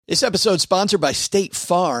This episode is sponsored by State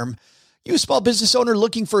Farm. You a small business owner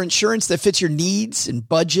looking for insurance that fits your needs and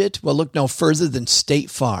budget? Well, look no further than State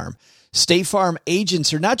Farm. State Farm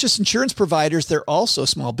agents are not just insurance providers, they're also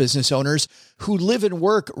small business owners who live and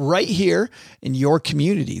work right here in your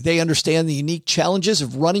community. They understand the unique challenges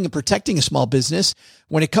of running and protecting a small business.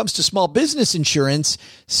 When it comes to small business insurance,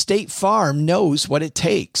 State Farm knows what it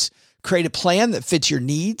takes. Create a plan that fits your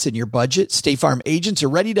needs and your budget. State Farm agents are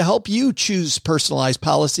ready to help you choose personalized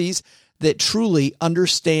policies that truly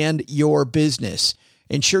understand your business.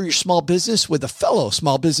 Insure your small business with a fellow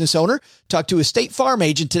small business owner. Talk to a State Farm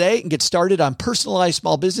agent today and get started on personalized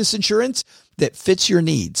small business insurance that fits your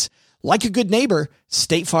needs. Like a good neighbor,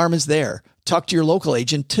 State Farm is there. Talk to your local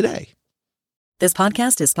agent today. This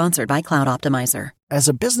podcast is sponsored by Cloud Optimizer. As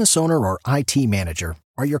a business owner or IT manager,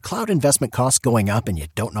 are your cloud investment costs going up and you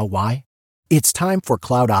don't know why? It's time for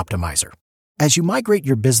Cloud Optimizer. As you migrate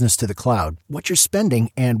your business to the cloud, what you're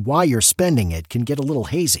spending and why you're spending it can get a little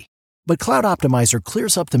hazy. But Cloud Optimizer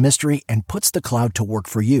clears up the mystery and puts the cloud to work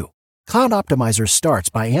for you. Cloud Optimizer starts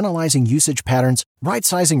by analyzing usage patterns,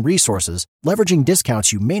 right-sizing resources, leveraging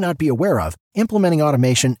discounts you may not be aware of, implementing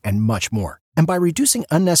automation, and much more. And by reducing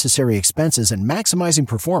unnecessary expenses and maximizing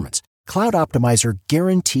performance, Cloud Optimizer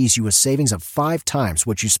guarantees you a savings of 5 times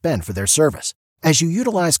what you spend for their service. As you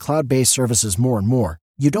utilize cloud-based services more and more,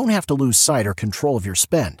 you don't have to lose sight or control of your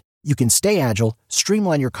spend. You can stay agile,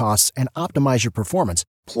 streamline your costs, and optimize your performance,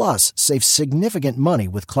 plus save significant money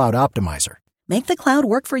with Cloud Optimizer. Make the cloud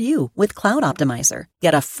work for you with Cloud Optimizer.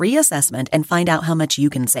 Get a free assessment and find out how much you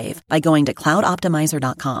can save by going to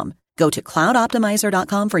cloudoptimizer.com. Go to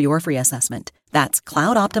cloudoptimizer.com for your free assessment. That's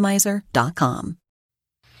cloudoptimizer.com.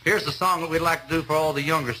 Here's the song that we'd like to do for all the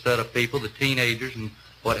younger set of people, the teenagers and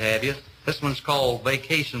what have you. This one's called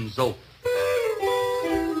Vacation's Over.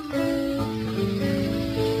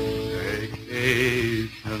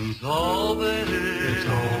 Vacation's over. It's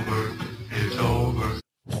over. It's over.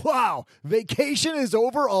 Wow, vacation is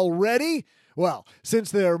over already? Well, since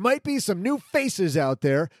there might be some new faces out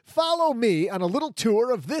there, follow me on a little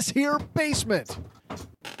tour of this here basement.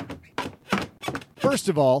 First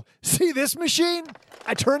of all, see this machine?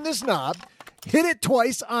 I turn this knob, hit it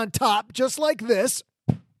twice on top, just like this.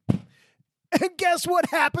 And guess what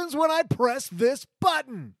happens when I press this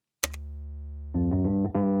button?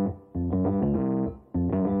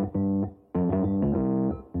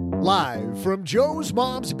 Live from Joe's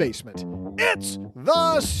mom's basement, it's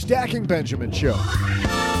the Stacking Benjamin Show.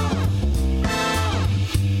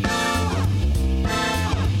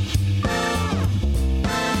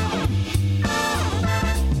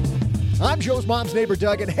 I'm Joe's mom's neighbor,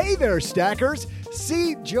 Doug, and hey there, Stackers.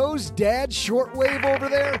 See Joe's dad's shortwave over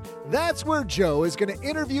there? That's where Joe is going to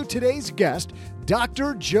interview today's guest,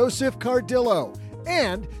 Dr. Joseph Cardillo,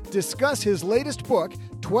 and discuss his latest book,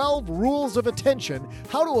 12 Rules of Attention,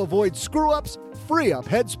 How to Avoid Screw-Ups, Free Up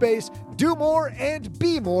Headspace, Do More, and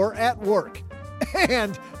Be More at Work.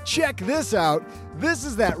 And check this out. This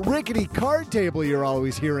is that rickety card table you're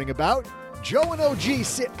always hearing about. Joe and OG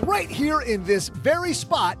sit right here in this very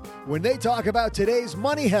spot when they talk about today's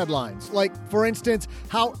money headlines. Like, for instance,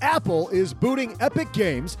 how Apple is booting Epic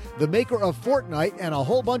Games, the maker of Fortnite and a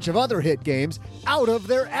whole bunch of other hit games, out of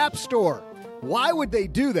their App Store. Why would they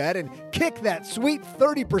do that and kick that sweet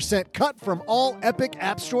 30% cut from all Epic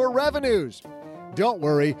App Store revenues? Don't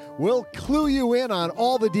worry, we'll clue you in on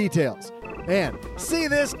all the details. And see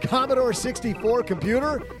this Commodore 64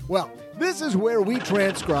 computer? Well, this is where we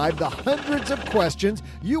transcribe the hundreds of questions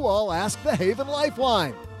you all ask the Haven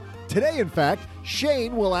Lifeline. Today, in fact,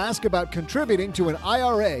 Shane will ask about contributing to an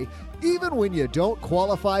IRA even when you don't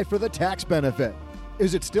qualify for the tax benefit.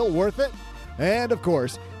 Is it still worth it? And, of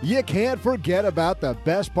course, you can't forget about the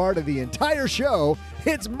best part of the entire show.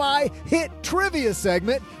 It's my hit trivia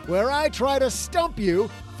segment where I try to stump you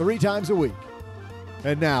 3 times a week.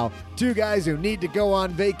 And now, 2 guys who need to go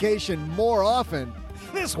on vacation more often.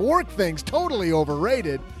 This work thing's totally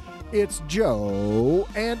overrated. It's Joe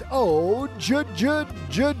and O-G.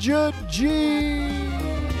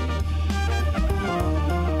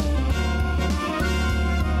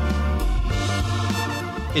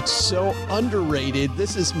 It's so underrated.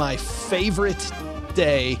 This is my favorite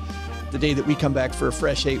day, the day that we come back for a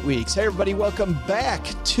fresh 8 weeks. Hey, everybody, welcome back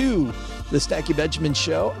to the Stacking Benjamin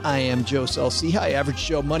Show. I am Joe Saul-Sehy, Average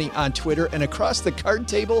Joe Money on Twitter, and across the card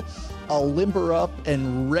table, I'll limber up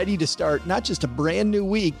and ready to start not just a brand new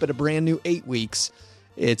week, but a brand new 8 weeks.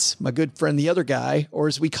 It's my good friend, the other guy, or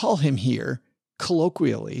as we call him here,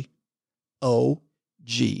 colloquially, OG.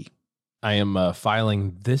 I am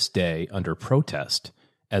filing this day under protest,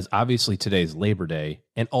 as obviously today's Labor Day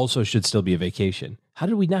and also should still be a vacation. How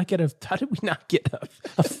did we not get a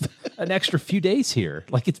an extra few days here.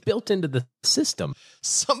 Like, it's built into the system.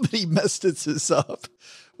 Somebody messed this up.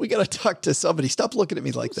 We got to talk to somebody. Stop looking at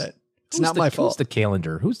me like that. It's not my fault. Who's the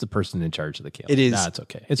calendar? Who's the person in charge of the calendar? It is. Nah, it's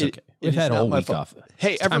okay. It's okay. We've had a whole week off.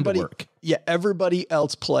 Hey, everybody. Yeah, everybody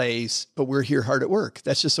else plays, but we're here hard at work.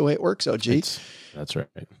 That's just the way it works, OG. That's right.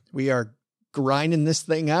 We are grinding this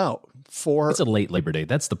thing out for. It's a late Labor Day.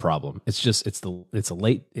 That's the problem. It's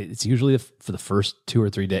usually for the first 2 or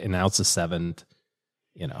 3 days, and now it's the 7th.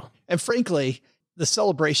 And frankly, the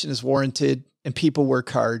celebration is warranted, and people work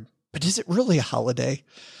hard. But is it really a holiday?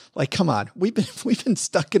 Like, come on, we've been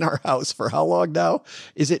stuck in our house for how long now?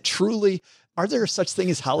 Is it truly? Are there such thing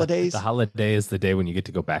as holidays? The holiday is the day when you get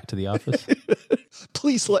to go back to the office.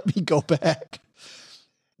 Please let me go back.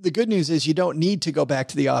 The good news is you don't need to go back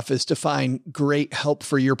to the office to find great help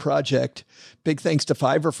for your project. Big thanks to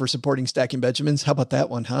Fiverr for supporting Stacking Benjamins. How about that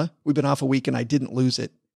one, huh? We've been off a week and I didn't lose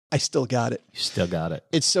it. I still got it. You still got it.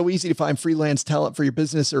 It's so easy to find freelance talent for your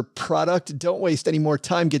business or product. Don't waste any more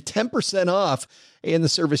time. Get 10% off and the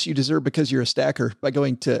service you deserve because you're a stacker by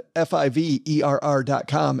going to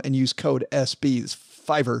fiverr.com and use code SB. It's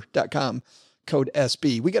fiverr.com, code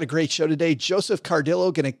SB. We got a great show today. Joseph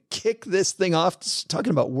Cardillo going to kick this thing off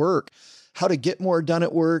talking about work, how to get more done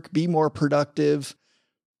at work, be more productive,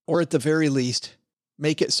 or at the very least,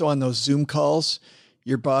 make it so on those Zoom calls,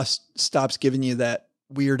 your boss stops giving you that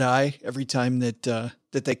weird eye every time that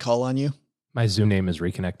they call on you. My Zoom name is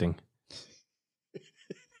Reconnecting.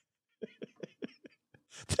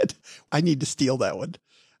 I need to steal that one.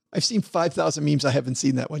 I've seen 5,000 memes. I haven't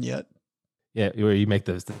seen that one yet. Yeah, where you make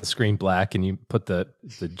the screen black and you put the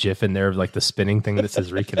GIF in there of like the spinning thing that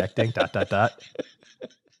says reconnecting ...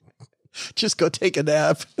 Just go take a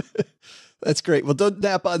nap. That's great. Well, don't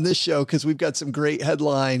nap on this show because we've got some great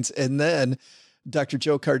headlines and then Dr.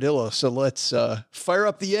 Joe Cardillo. So let's fire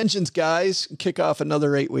up the engines, guys, and kick off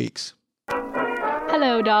another 8 weeks.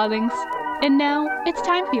 Hello, darlings. And now it's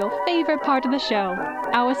time for your favorite part of the show,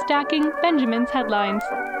 our Stacking Benjamins headlines.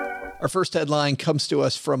 Our first headline comes to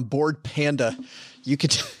us from Bored Panda. You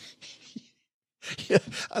could, yeah,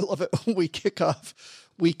 I love it. We kick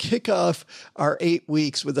off our 8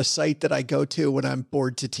 weeks with a site that I go to when I'm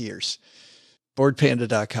bored to tears.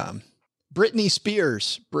 Boredpanda.com. Britney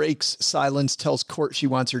Spears breaks silence, tells court she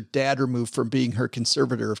wants her dad removed from being her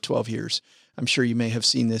conservator of 12 years. I'm sure you may have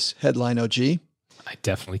seen this headline, OG. I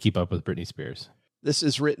definitely keep up with Britney Spears. This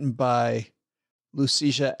is written by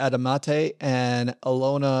Lucia Adamate and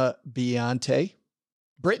Alona Biante.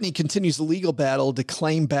 Britney continues the legal battle to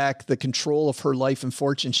claim back the control of her life and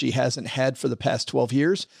fortune she hasn't had for the past 12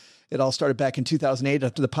 years. It all started back in 2008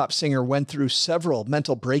 after the pop singer went through several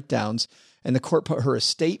mental breakdowns, and the court put her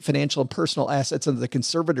estate, financial, and personal assets under the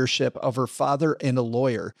conservatorship of her father and a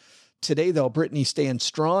lawyer. Today, though, Britney stands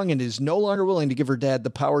strong and is no longer willing to give her dad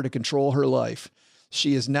the power to control her life.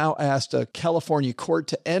 She has now asked a California court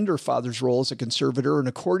to end her father's role as a conservator, and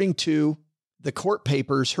according to the court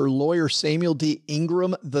papers, her lawyer, Samuel D.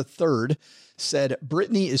 Ingram III, said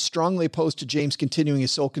Britney is strongly opposed to James continuing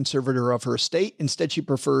as sole conservator of her estate. Instead, she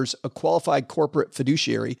prefers a qualified corporate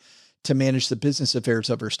fiduciary to manage the business affairs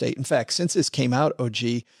of her estate. In fact, since this came out,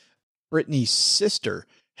 OG, Britney's sister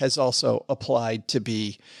has also applied to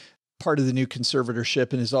be part of the new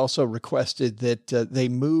conservatorship and has also requested that they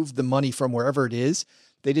move the money from wherever it is.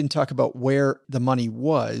 They didn't talk about where the money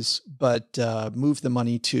was, but move the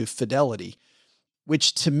money to Fidelity,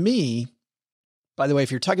 which to me, by the way, if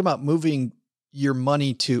you're talking about moving your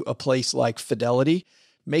money to a place like Fidelity,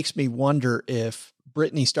 makes me wonder if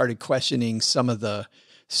Britney started questioning some of the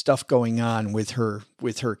stuff going on with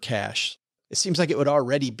her cash. It seems like it would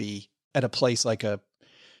already be at a place like a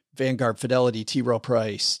Vanguard, Fidelity, T. Rowe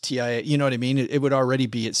Price, TIA, you know what I mean? It would already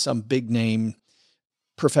be at some big name,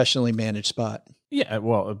 professionally managed spot. Yeah,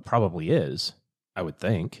 well, it probably is, I would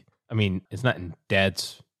think. I mean, it's not in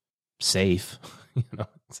Dad's safe,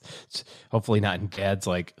 it's hopefully not in Dad's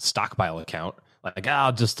like stockpile account. Like,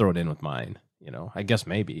 I'll just throw it in with mine, I guess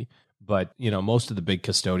maybe. But, most of the big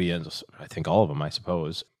custodians, I think all of them, I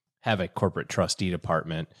suppose, have a corporate trustee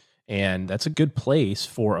department. And that's a good place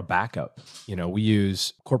for a backup. We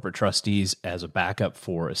use corporate trustees as a backup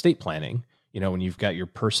for estate planning. When you've got your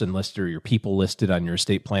person listed or your people listed on your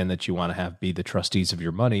estate plan that you want to have be the trustees of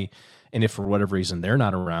your money. And if for whatever reason they're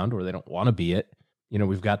not around or they don't want to be it,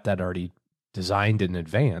 we've got that already designed in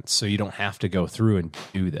advance. So you don't have to go through and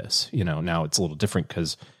do this. Now it's a little different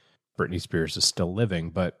because Britney Spears is still living,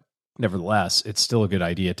 but nevertheless, it's still a good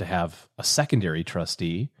idea to have a secondary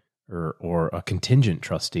trustee or a contingent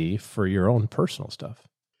trustee for your own personal stuff.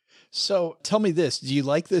 So tell me this, do you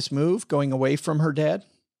like this move going away from her dad?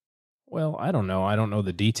 Well, I don't know. I don't know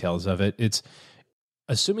the details of it.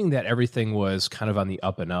 assuming that everything was kind of on the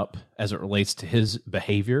up and up as it relates to his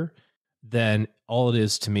behavior, then all it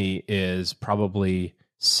is to me is probably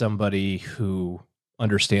somebody who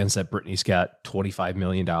understands that Brittany's got $25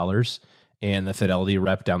 million and the Fidelity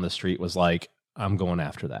rep down the street was like, I'm going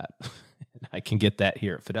after that. I can get that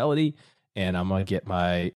here at Fidelity and I'm going to get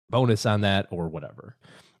my bonus on that or whatever.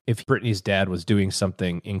 If Brittany's dad was doing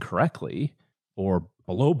something incorrectly or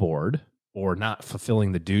below board or not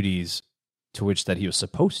fulfilling the duties to which that he was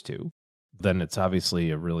supposed to, then it's obviously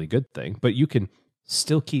a really good thing. But you can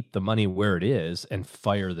still keep the money where it is and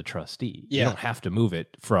fire the trustee. Yeah. You don't have to move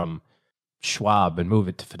it from Schwab and move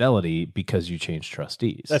it to Fidelity because you changed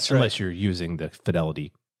trustees. That's right. Unless you're using the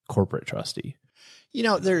Fidelity corporate trustee. You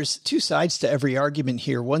know, there's two sides to every argument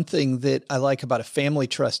here. One thing that I like about a family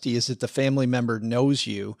trustee is that the family member knows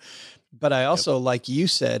you. But I also, like you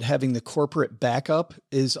said, having the corporate backup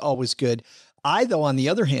is always good. I, though, on the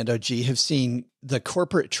other hand, OG, have seen the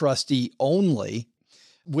corporate trustee only,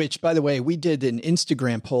 which, by the way, we did an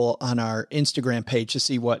Instagram poll on our Instagram page to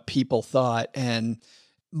see what people thought. And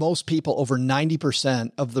most people, over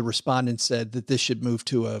 90% of the respondents, said that this should move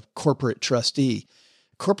to a corporate trustee.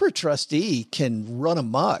 Corporate trustee can run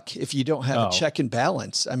amok if you don't have a check and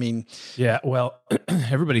balance. I mean, yeah, well,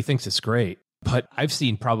 everybody thinks it's great, but I've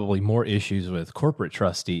seen probably more issues with corporate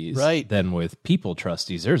trustees than with people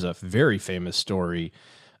trustees. There's a very famous story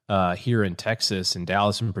here in Texas, in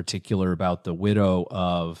Dallas in particular, about the widow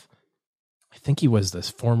of, I think he was the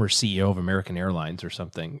former CEO of American Airlines or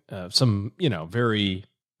something, some, very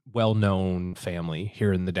well-known family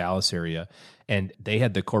here in the Dallas area. And they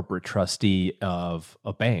had the corporate trustee of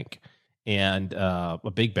a bank and a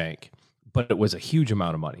big bank, but it was a huge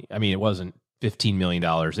amount of money. I mean, it wasn't $15 million.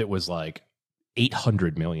 It was like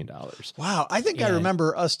 $800 million. Wow. I think I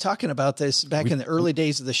remember us talking about this back in the early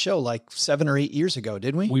days of the show, like 7 or 8 years ago,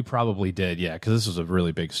 didn't we? We probably did. Yeah. Cause this was a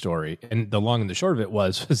really big story. And the long and the short of it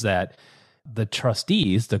was that the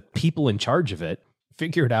trustees, the people in charge of it,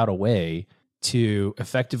 figured out a way to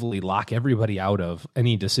effectively lock everybody out of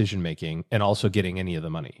any decision-making and also getting any of the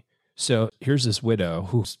money. So here's this widow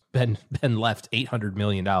who's been left $800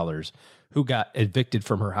 million, who got evicted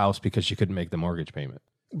from her house because she couldn't make the mortgage payment.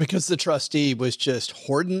 Because the trustee was just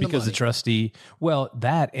hoarding the money. Because the trustee, well,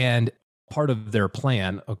 that and part of their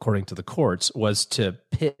plan, according to the courts, was to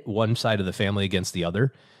pit one side of the family against the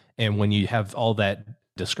other. And when you have all that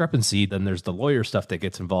discrepancy, then there's the lawyer stuff that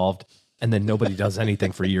gets involved. And then nobody does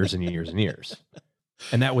anything for years and years and years.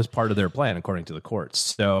 And that was part of their plan, according to the courts.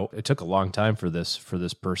 So it took a long time for this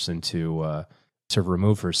person to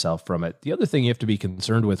remove herself from it. The other thing you have to be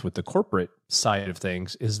concerned with the corporate side of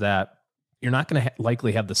things is that you're not going to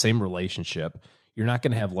likely have the same relationship. You're not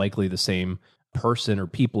going to have likely the same person or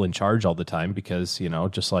people in charge all the time because,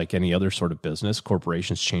 just like any other sort of business,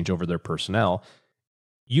 corporations change over their personnel.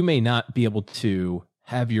 You may not be able to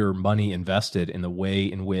have your money invested in the way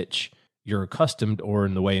in which you're accustomed or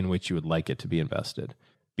in the way in which you would like it to be invested,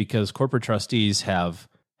 because corporate trustees have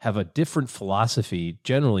a different philosophy,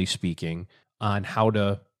 generally speaking, on how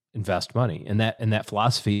to invest money. And that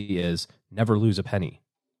philosophy is never lose a penny.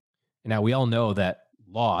 Now, we all know that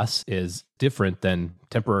loss is different than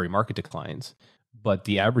temporary market declines, but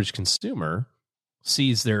the average consumer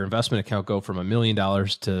sees their investment account go from $1 million to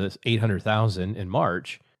 $800,000 in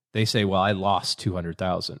March. They say, well, I lost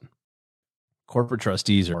 $200,000. Corporate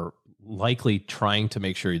trustees are likely trying to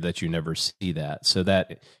make sure that you never see that. So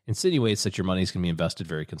that insinuates that your money is going to be invested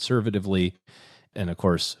very conservatively. And of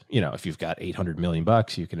course, if you've got $800 million,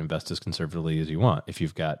 you can invest as conservatively as you want. If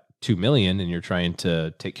you've got $2 million and you're trying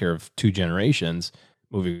to take care of 2 generations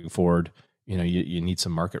moving forward, you need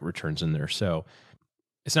some market returns in there. So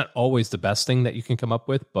it's not always the best thing that you can come up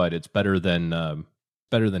with, but it's better than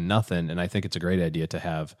nothing. And I think it's a great idea to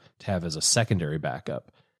have as a secondary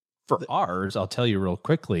backup. For ours, I'll tell you real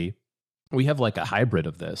quickly, we have like a hybrid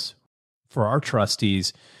of this. For our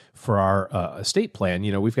trustees, for our estate plan,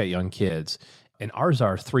 we've got young kids, and ours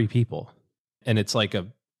are 3 people. And it's like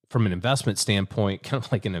from an investment standpoint, kind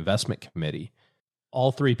of like an investment committee.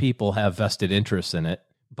 All 3 people have vested interests in it,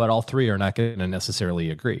 but all 3 are not going to necessarily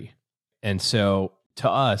agree. And so to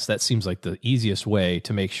us, that seems like the easiest way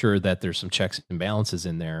to make sure that there's some checks and balances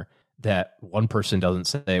in there, that one person doesn't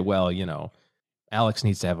say, well, Alex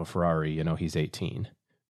needs to have a Ferrari, he's 18.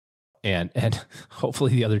 And hopefully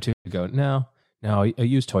the other 2 go, no, a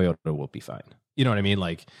used Toyota will be fine. You know what I mean?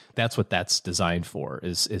 Like that's what that's designed for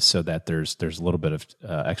is so that there's a little bit of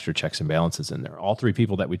extra checks and balances in there. All 3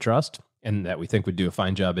 people that we trust and that we think would do a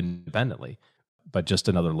fine job independently, but just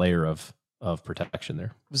another layer of protection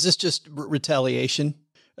there. Was this just retaliation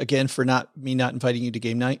again for not inviting you to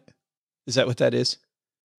game night? Is that what that is?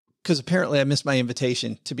 because apparently I missed my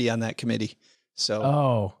invitation to be on that committee. So,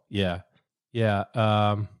 oh yeah,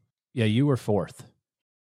 yeah, you were fourth.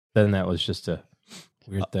 Then that was just a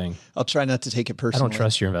weird thing. I'll try not to take it personally. I don't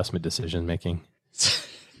trust your investment decision making.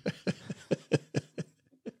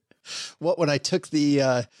 What, when I took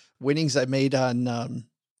the winnings I made on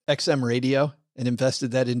XM radio and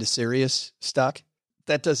invested that into Sirius stock,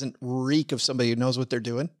 that doesn't reek of somebody who knows what they're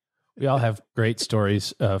doing. We all have great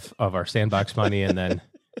stories of our sandbox money, and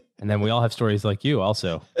then we all have stories like you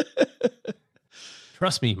also.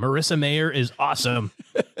 Trust me, Marissa Mayer is awesome.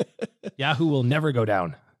 Yahoo will never go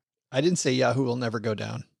down. I didn't say Yahoo will never go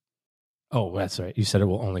down. Oh, that's right. You said it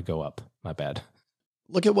will only go up. My bad.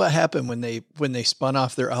 Look at what happened when they spun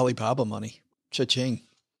off their Alibaba money. Cha-ching.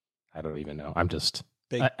 I don't even know. I'm just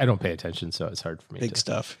big. I don't pay attention, so it's hard for me. Big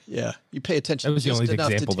stuff. Yeah, you pay attention. That was the only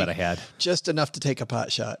example that I had. Just enough to take a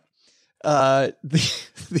pot shot.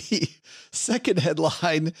 The second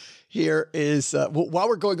headline here is while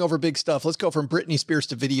we're going over big stuff, let's go from Britney Spears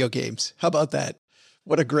to video games. How about that?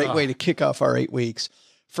 What a great way to kick off our 8 weeks.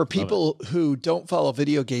 For people who don't follow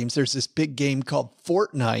video games, there's this big game called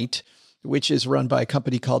Fortnite, which is run by a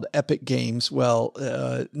company called Epic Games. Well,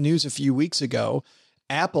 news a few weeks ago,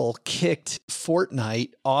 Apple kicked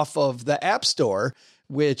Fortnite off of the App Store,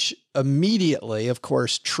 which immediately, of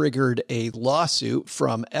course, triggered a lawsuit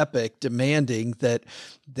from Epic demanding that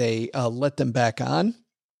they let them back on.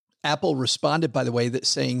 Apple responded, by the way, that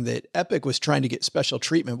saying that Epic was trying to get special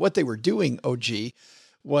treatment. What they were doing, OG,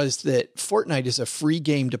 was that Fortnite is a free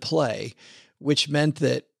game to play, which meant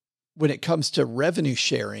that when it comes to revenue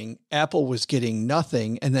sharing, Apple was getting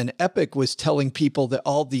nothing. And then Epic was telling people that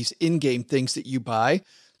all these in-game things that you buy,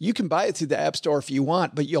 you can buy it through the App Store if you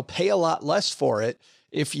want, but you'll pay a lot less for it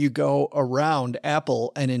if you go around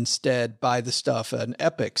Apple and instead buy the stuff on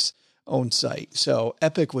Epic's own site. So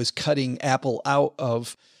Epic was cutting Apple out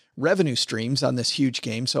of revenue streams on this huge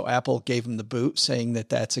game. So Apple gave them the boot, saying that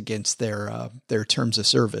that's against their terms of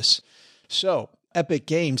service. So Epic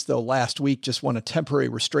Games, though, last week just won a temporary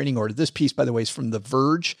restraining order. This piece, by the way, is from The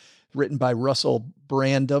Verge, written by Russell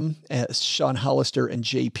Brandom, Sean Hollister, and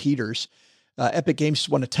Jay Peters. Epic Games just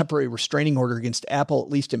won a temporary restraining order against Apple,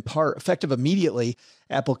 at least in part. Effective immediately,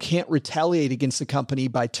 Apple can't retaliate against the company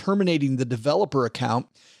by terminating the developer account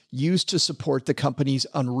used to support the company's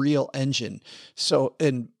Unreal Engine. So,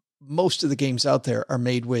 and most of the games out there are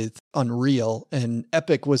made with Unreal, and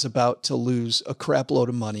Epic was about to lose a crap load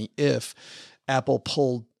of money if Apple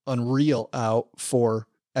pulled Unreal out for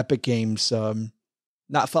Epic Games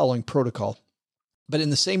not following protocol. But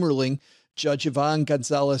in the same ruling, Judge Yvonne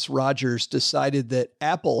Gonzalez Rogers decided that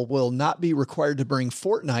Apple will not be required to bring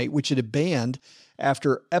Fortnite, which it had banned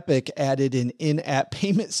after Epic added an in-app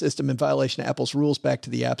payment system in violation of Apple's rules, back to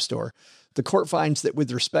the App Store. The court finds that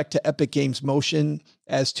with respect to Epic Games' motion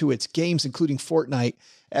as to its games, including Fortnite,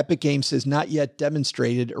 Epic Games has not yet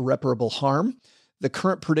demonstrated irreparable harm. The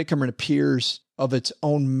current predicament appears of its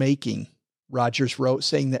own making, Rogers wrote,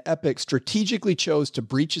 saying that Epic strategically chose to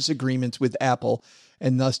breach its agreements with Apple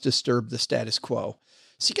and thus disturb the status quo.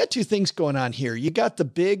 So you got two things going on here. You got the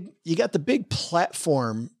big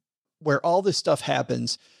platform where all this stuff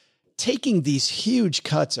happens, taking these huge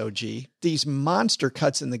cuts, OG, these monster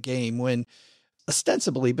cuts in the game, when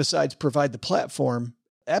ostensibly, besides provide the platform,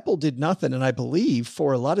 Apple did nothing. And I believe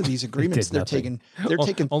for a lot of these agreements, they're taking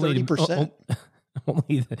 30%.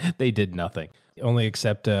 Only they did nothing, only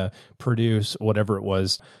except produce whatever it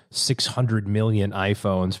was, 600 million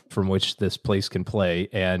iPhones from which this place can play,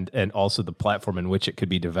 and also the platform in which it could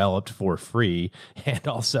be developed for free, and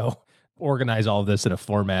also organize all of this in a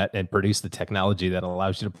format and produce the technology that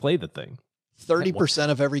allows you to play the thing. 30%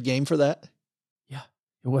 of every game for that? Yeah.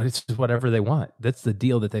 It's whatever they want. That's the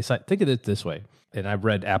deal that they signed. Think of it this way. And I've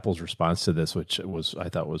read Apple's response to this, which I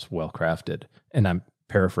thought was well crafted. And I'm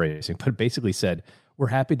paraphrasing, but basically said, we're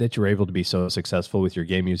happy that you're able to be so successful with your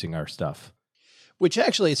game using our stuff. Which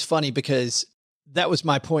actually is funny, because that was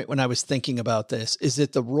my point when I was thinking about this, is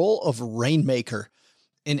that the role of rainmaker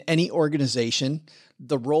in any organization,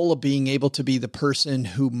 the role of being able to be the person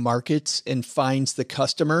who markets and finds the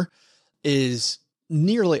customer, is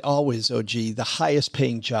nearly always, OG, the highest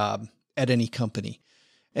paying job at any company.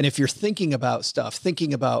 And if you're thinking about stuff, I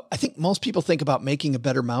think most people think about making a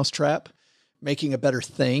better mousetrap, making a better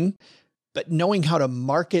thing, but knowing how to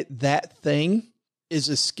market that thing is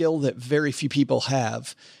a skill that very few people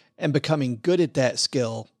have. And becoming good at that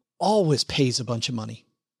skill always pays a bunch of money.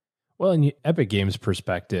 Well, in Epic Games'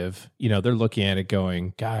 perspective, they're looking at it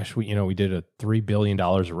going, gosh, we did a $3 billion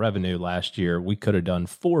of revenue last year. We could have done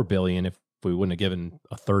 $4 billion if we wouldn't have given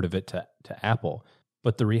a third of it to Apple.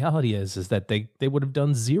 But the reality is that they would have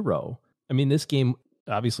done zero. I mean, this game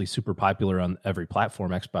obviously super popular on every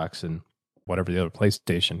platform, Xbox and whatever the other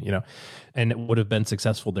PlayStation, and it would have been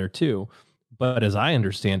successful there too. But as I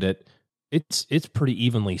understand it, it's pretty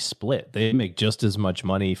evenly split. They make just as much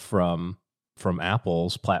money from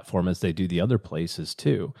Apple's platform as they do the other places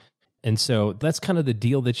too. And so that's kind of the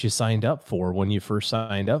deal that you signed up for when you first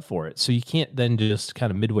signed up for it. So you can't then just kind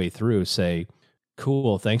of midway through say,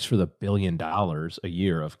 cool, thanks for the $1 billion a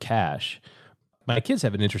year of cash. My kids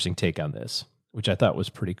have an interesting take on this, which I thought was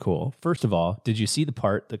pretty cool. First of all, did you see the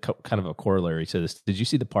part, kind of a corollary to this, did you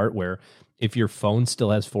see the part where if your phone still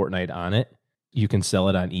has Fortnite on it, you can sell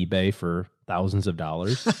it on eBay for thousands of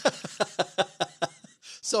dollars?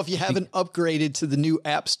 So if you haven't upgraded to the new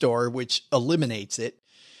App Store, which eliminates it,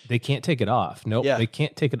 they can't take it off. Nope, They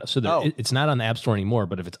can't take it. So it's not on the App Store anymore,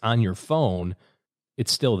 but if it's on your phone,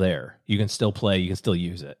 it's still there. You can still play. You can still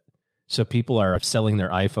use it. So people are selling their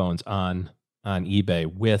iPhones on eBay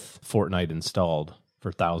with Fortnite installed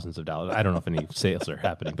for thousands of dollars. I don't know if any sales are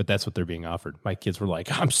happening, but that's what they're being offered. My kids were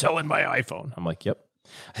like, I'm selling my iPhone. I'm like, yep.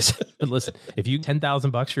 I said, listen, if you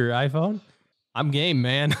 $10,000 for your iPhone, I'm game,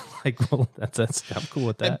 man. Well, that's I'm cool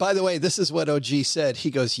with that. And by the way, this is what OG said. He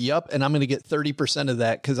goes, "Yup," and I'm going to get 30% of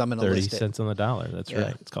that because I'm going to list it. 30 cents on the dollar. That's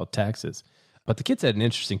right. It's called taxes. But the kids had an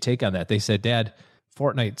interesting take on that. They said, "Dad,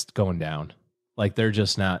 Fortnite's going down. They're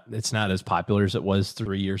just not. It's not as popular as it was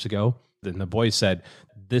 3 years ago." And the boys said,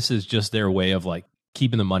 "This is just their way of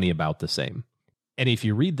keeping the money about the same." And if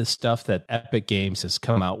you read the stuff that Epic Games has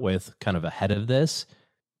come out with, kind of ahead of this,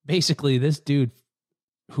 basically this dude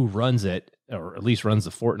who runs it, or at least runs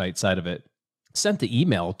the Fortnite side of it, sent the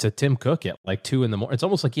email to Tim Cook at 2 a.m. It's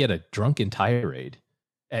almost like he had a drunken tirade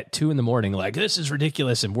at 2 a.m. This is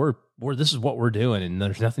ridiculous, and we're this is what we're doing, and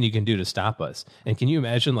there's nothing you can do to stop us. And can you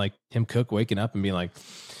imagine Tim Cook waking up and being like,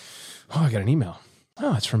 "Oh, I got an email.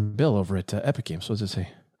 Oh, it's from Bill over at Epic Games. What does it say?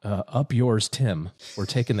 Up yours, Tim. We're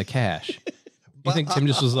taking the cash." You think Tim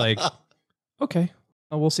just was like, "Okay,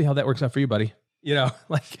 well, we'll see how that works out for you, buddy."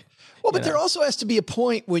 Well, but there also has to be a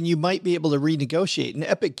point when you might be able to renegotiate. And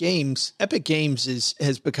Epic Games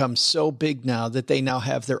has become so big now that they now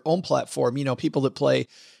have their own platform. People that play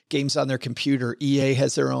games on their computer. EA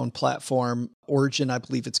has their own platform. Origin, I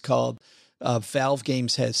believe it's called. Valve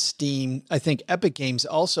Games has Steam. I think Epic Games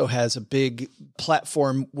also has a big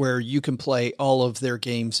platform where you can play all of their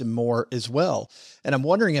games and more as well. And I'm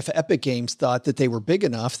wondering if Epic Games thought that they were big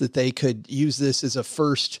enough that they could use this as a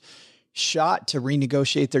first shot to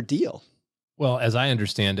renegotiate their deal. Well, as I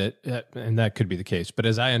understand it, and that could be the case, but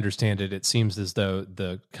as I understand it, it seems as though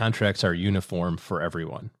the contracts are uniform for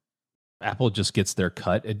everyone. Apple just gets their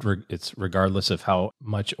cut. It's regardless of how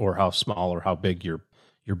much or how small or how big your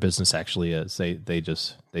business actually is. They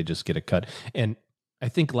just get a cut. And I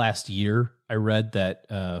think last year I read that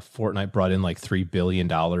Fortnite brought in $3 billion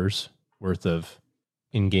worth of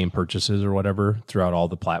in-game purchases or whatever throughout all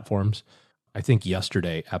the platforms. I think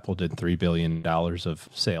yesterday Apple did $3 billion of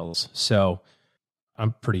sales. So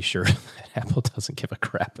I'm pretty sure that Apple doesn't give a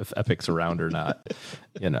crap if Epic's around or not.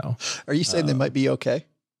 Are you saying they might be okay?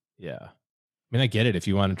 Yeah. I mean, I get it. If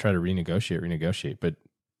you want to try to renegotiate, but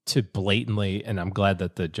to blatantly, and I'm glad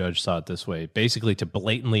that the judge saw it this way, basically to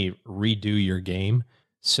blatantly redo your game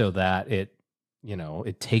so that it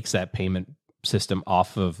takes that payment system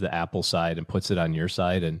off of the Apple side and puts it on your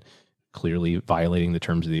side and clearly violating the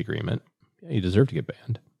terms of the agreement. You deserve to get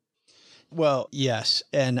banned. Well, yes.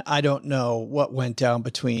 And I don't know what went down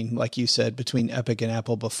between, like you said, between Epic and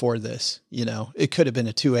Apple before this. It could have been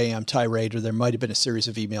a 2 a.m. tirade, or there might have been a series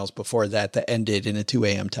of emails before that ended in a 2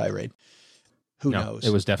 a.m. tirade. Who knows?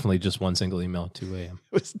 It was definitely just one single email at 2 a.m.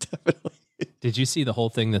 It was definitely. Did you see the whole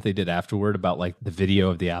thing that they did afterward about the video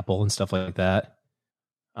of the Apple and stuff like that?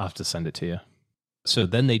 I'll have to send it to you. So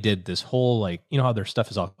then they did this whole, how their stuff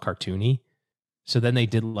is all cartoony. So then they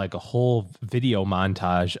did a whole video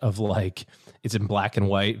montage of it's in black and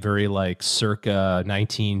white, very circa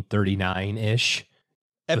 1939-ish.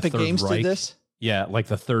 Epic Games did this? Yeah,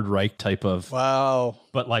 the Third Reich type of. Wow.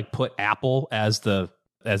 But put Apple as the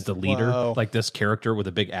leader, wow. This character with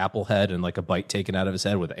a big apple head and a bite taken out of his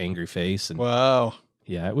head with an angry face. And wow.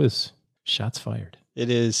 Yeah, it was shots fired. It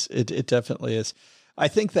is. It definitely is. I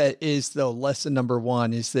think that is, though, lesson number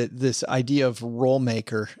one is that this idea of role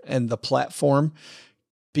maker and the platform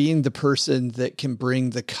being the person that can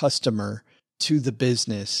bring the customer to the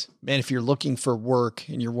business. And if you're looking for work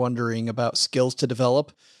and you're wondering about skills to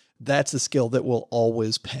develop, that's a skill that will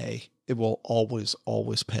always pay. It will always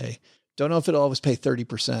pay. Don't know if it'll always pay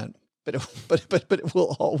 30%, but it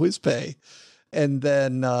will always pay. And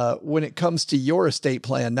then when it comes to your estate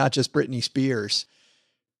plan, not just Britney Spears,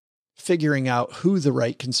 figuring out who the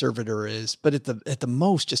right conservator is, but at the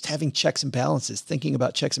most, just having checks and balances, thinking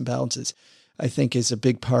about checks and balances, I think is a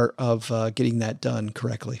big part of getting that done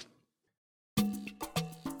correctly. I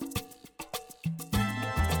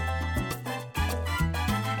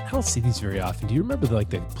don't see these very often. Do you remember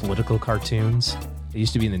the political cartoons? They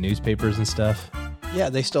used to be in the newspapers and stuff. Yeah,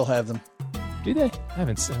 they still have them. Do they? I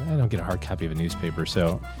don't get a hard copy of a newspaper,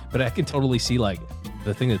 but I can totally see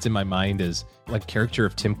the thing that's in my mind is character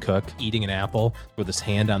of Tim Cook eating an apple with his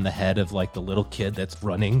hand on the head of the little kid that's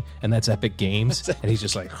running, and that's Epic Games, and he's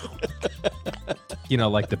just the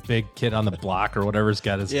big kid on the block or whatever's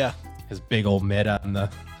got his big old mitt on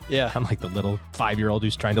the little 5-year-old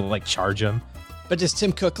who's trying to charge him. But does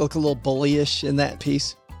Tim Cook look a little bullyish in that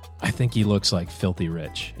piece? I think he looks like Filthy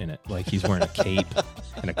Rich in it. He's wearing a cape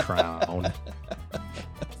and a crown.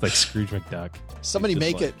 It's like Scrooge McDuck. Somebody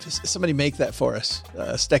make that for us.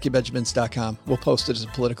 SteckyBenjamins.com. We'll post it as a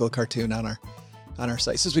political cartoon on our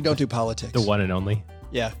site, since we don't do politics. The one and only.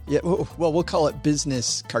 Yeah. Well, we'll call it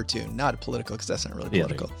business cartoon, not a political, because that's not really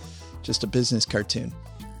political. Just a business cartoon.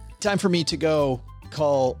 Time for me to go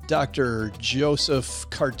call Dr. Joseph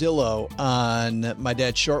Cardillo on my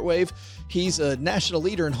dad's shortwave. He's a national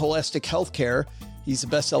leader in holistic healthcare. He's a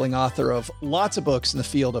best-selling author of lots of books in the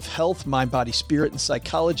field of health, mind, body, spirit, and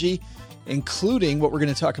psychology, including what we're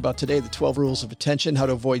going to talk about today, the 12 Rules of Attention, how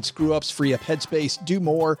to avoid screw-ups, free up headspace, do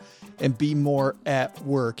more, and be more at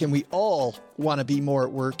work. And we all want to be more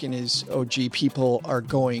at work, and as OG people are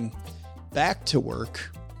going back to work,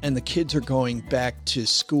 and the kids are going back to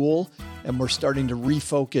school, and we're starting to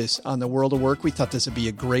refocus on the world of work, we thought this would be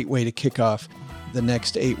a great way to kick off the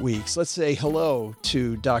next 8 weeks. Let's say hello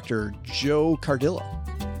to Dr. Joe Cardillo.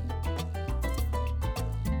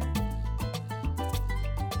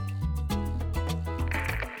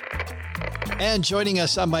 And joining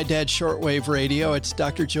us on my dad's shortwave radio, it's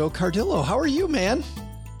Dr. Joe Cardillo. How are you, man?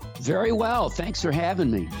 Very well. Thanks for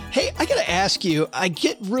having me. Hey, I got to ask you, I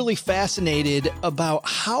get really fascinated about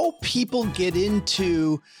how people get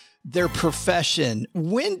into their profession.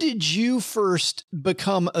 When did you first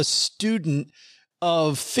become a student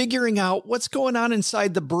of figuring out what's going on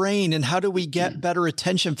inside the brain and how do we get better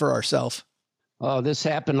attention for ourselves? Oh, this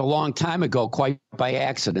happened a long time ago, quite by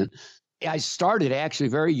accident. I started actually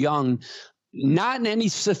very young, not in any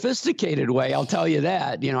sophisticated way, I'll tell you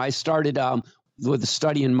that. I started with the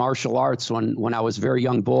study in martial arts when I was a very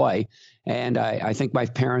young boy. And I think my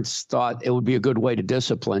parents thought it would be a good way to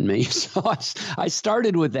discipline me. So I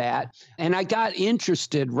started with that. And I got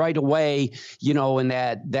interested right away, in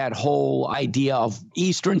that whole idea of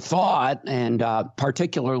Eastern thought and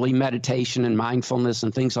particularly meditation and mindfulness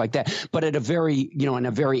and things like that, but at a very, in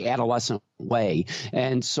a very adolescent way.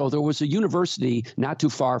 And so there was a university not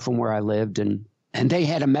too far from where I lived, and they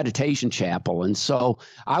had a meditation chapel. And so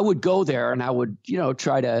I would go there and I would,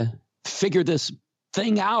 try to figure this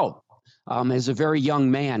thing out. As a very young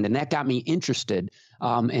man, and that got me interested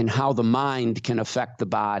in how the mind can affect the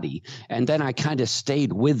body. And then I kind of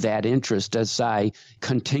stayed with that interest as I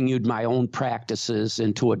continued my own practices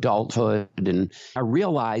into adulthood. And I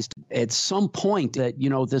realized at some point that,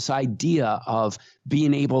 this idea of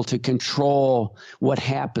being able to control what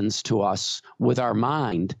happens to us with our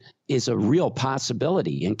mind is a real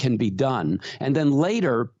possibility and can be done. And then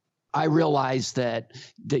later, I realized that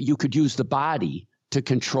you could use the body to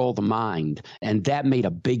control the mind. And that made a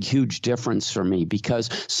big, huge difference for me, because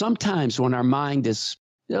sometimes when our mind is,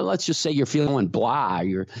 let's just say you're feeling blah,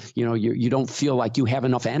 you don't feel like you have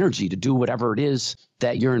enough energy to do whatever it is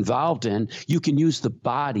that you're involved in, you can use the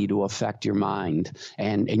body to affect your mind,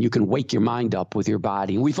 and you can wake your mind up with your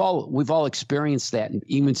body. And we've all experienced that in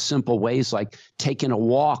even simple ways, like taking a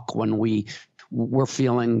walk when we're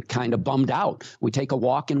feeling kind of bummed out. We take a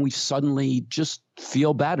walk and we suddenly just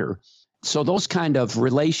feel better. So those kind of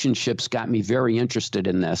relationships got me very interested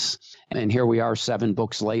in this. And here we are 7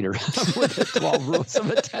 books later with the 12 Rules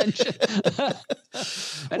of Attention.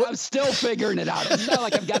 And I'm still figuring it out. It's not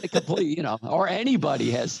like I've got it complete, or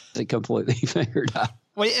anybody has it completely figured out.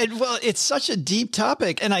 Well, it's such a deep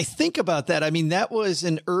topic. And I think about that. I mean, that was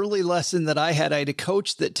an early lesson that I had. I had a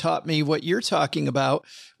coach that taught me what you're talking about,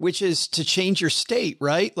 which is to change your state,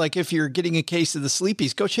 right? Like if you're getting a case of the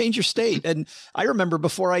sleepies, go change your state. And I remember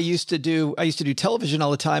before I used to do television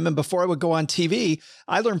all the time. And before I would go on TV,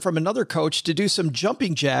 I learned from another coach to do some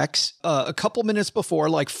jumping jacks a couple minutes before,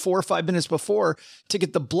 like 4 or 5 minutes before, to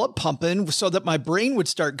get the blood pumping so that my brain would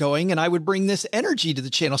start going and I would bring this energy to the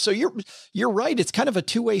channel. So you're right. It's kind of a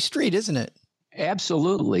two-way street, isn't it?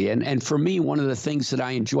 Absolutely. And for me, one of the things that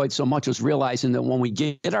I enjoyed so much was realizing that when we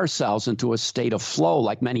get ourselves into a state of flow,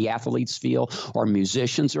 like many athletes feel, or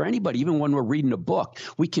musicians, or anybody, even when we're reading a book,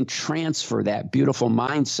 we can transfer that beautiful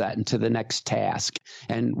mindset into the next task.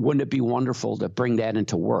 And wouldn't it be wonderful to bring that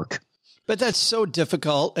into work? But that's so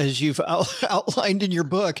difficult, as you've outlined in your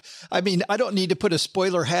book. I mean, I don't need to put a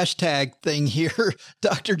spoiler hashtag thing here,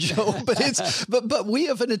 Dr. Joe, but we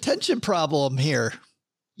have an attention problem here.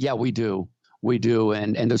 Yeah, we do. We do.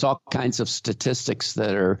 And there's all kinds of statistics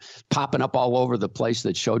that are popping up all over the place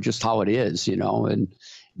that show just how it is, and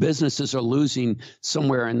businesses are losing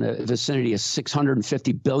somewhere in the vicinity of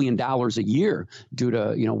 $650 billion a year due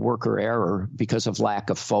to, worker error because of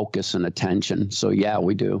lack of focus and attention. So, yeah,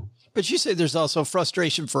 we do. But you say there's also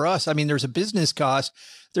frustration for us. I mean, there's a business cost.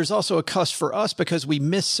 There's also a cost for us because we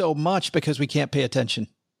miss so much because we can't pay attention.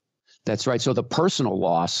 That's right. So the personal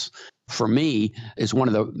loss for me is one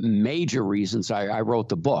of the major reasons I wrote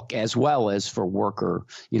the book, as well as for worker,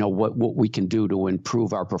 what we can do to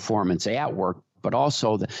improve our performance at work, but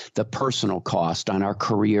also the personal cost on our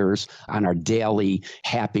careers, on our daily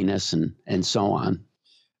happiness, and so on.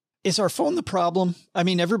 Is our phone the problem? I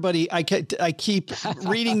mean, everybody, I keep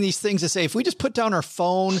reading these things that say, if we just put down our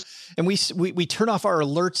phone and we turn off our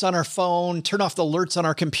alerts on our phone, turn off the alerts on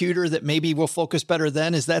our computer, that maybe we'll focus better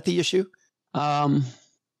then. Is that the issue?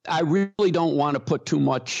 I really don't want to put too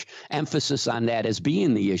much emphasis on that as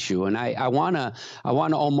being the issue. And I want to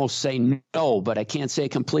almost say no, but I can't say a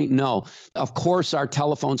complete no. Of course, our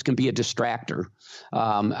telephones can be a distractor.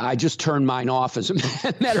 I just turned mine off, as a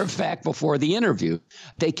matter of fact, before the interview.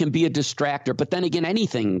 They can be a distractor, but then again,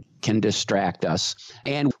 anything can distract us.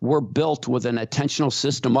 And we're built with an attentional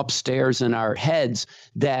system upstairs in our heads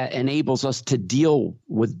that enables us to deal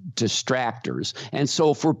with distractors. And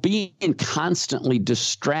so if we're being constantly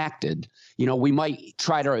distracted, we might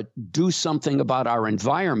try to do something about our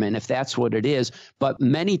environment if that's what it is. But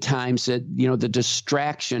many times the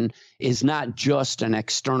distraction is not just an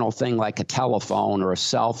external thing like a telephone or a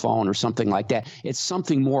cell phone or something like that. It's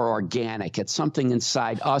something more organic. It's something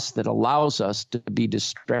inside us that allows us to be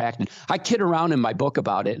distracted. I kid around in my book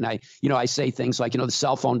about it. And I say things like, the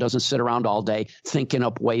cell phone doesn't sit around all day thinking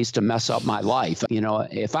up ways to mess up my life.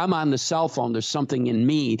 If I'm on the cell phone, there's something in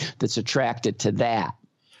me that's attracted to that.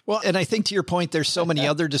 Well, and I think to your point, there's so many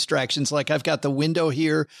other distractions. Like I've got the window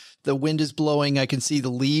here, the wind is blowing. I can see the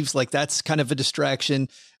leaves. Like that's kind of a distraction.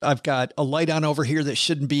 I've got a light on over here that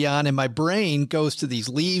shouldn't be on. And my brain goes to these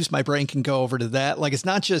leaves. My brain can go over to that. Like it's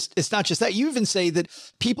not just that. You even say that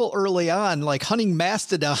people early on, like hunting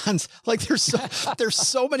mastodons, like there's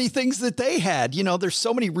so many things that they had, there's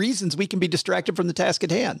so many reasons we can be distracted from the task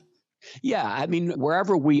at hand. Yeah, I mean,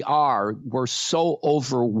 wherever we are, we're so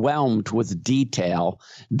overwhelmed with detail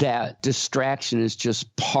that distraction is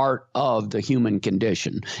just part of the human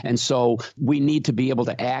condition. And so we need to be able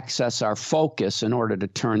to access our focus in order to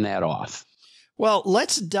turn that off. Well,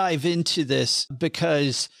 let's dive into this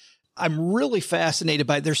because I'm really fascinated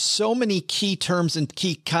by it. There's so many key terms and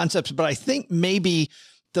key concepts, but I think maybe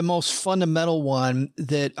the most fundamental one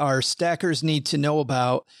that our stackers need to know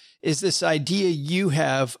about is this idea you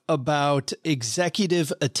have about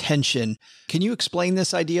executive attention. Can you explain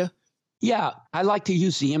this idea? Yeah, I like to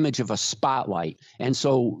use the image of a spotlight. And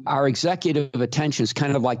so our executive attention is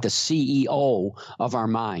kind of like the CEO of our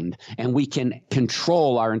mind. And we can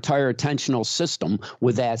control our entire attentional system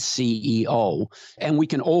with that CEO. And we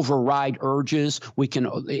can override urges. We can,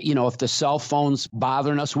 if the cell phone's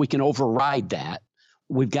bothering us, we can override that.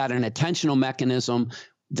 We've got an attentional mechanism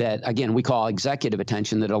that, again, we call executive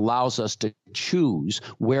attention that allows us to choose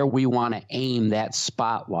where we want to aim that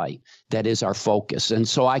spotlight that is our focus. And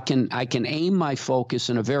so I can aim my focus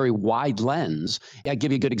in a very wide lens. I'll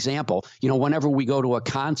give you a good example. Whenever we go to a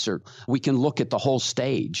concert, we can look at the whole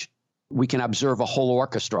stage. We can observe a whole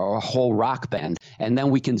orchestra or a whole rock band, and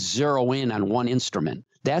then we can zero in on one instrument.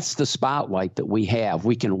 That's the spotlight that we have.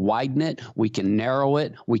 We can widen it. We can narrow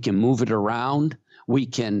it. We can move it around. We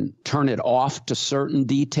can turn it off to certain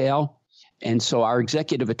detail. And so our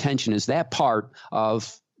executive attention is that part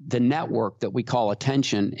of the network that we call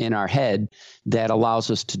attention in our head that allows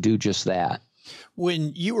us to do just that.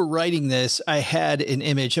 When you were writing this, I had an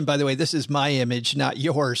image. And by the way, this is my image, not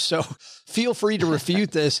yours. So feel free to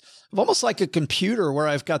refute this. Almost like a computer where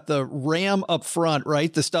I've got the RAM up front,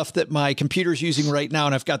 right? The stuff that my computer's using right now.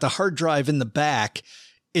 And I've got the hard drive in the back.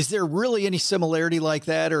 Is there really any similarity like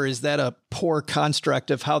that, or is that a poor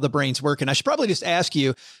construct of how the brain's working? I should probably just ask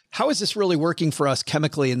you, how is this really working for us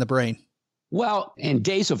chemically in the brain? Well, in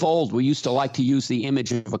days of old, we used to like to use the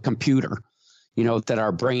image of a computer. that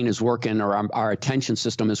our brain is working, or our attention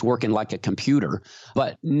system is working like a computer.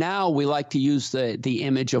 But now we like to use the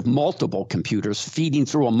image of multiple computers feeding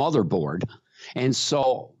through a motherboard. And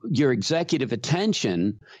so your executive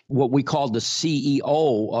attention, what we call the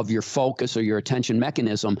CEO of your focus or your attention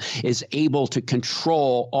mechanism, is able to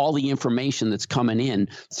control all the information that's coming in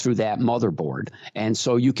through that motherboard. And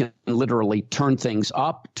so you can literally turn things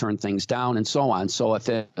up, turn things down, and so on. So if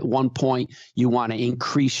at one point you want to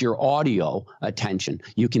increase your audio attention,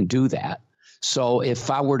 you can do that. So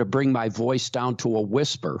if I were to bring my voice down to a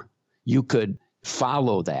whisper, you could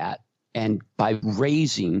follow that. And by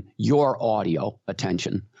raising your audio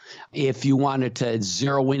attention, if you wanted to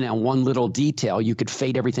zero in on one little detail, you could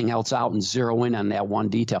fade everything else out and zero in on that one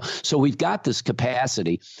detail. So we've got this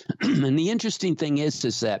capacity. And the interesting thing is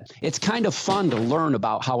that it's kind of fun to learn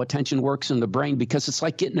about how attention works in the brain, because it's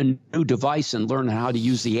like getting a new device and learning how to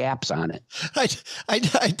use the apps on it.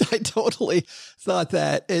 I totally thought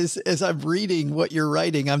that as I'm reading what you're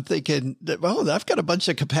writing, I'm thinking, oh, I've got a bunch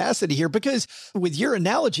of capacity here, because with your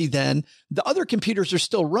analogy, then the other computers are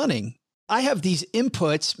still running. I have these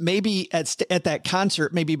inputs, maybe at that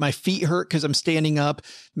concert, maybe my feet hurt because I'm standing up.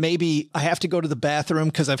 Maybe I have to go to the bathroom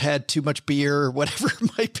because I've had too much beer or whatever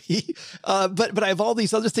it might be. But I have all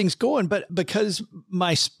these other things going. But because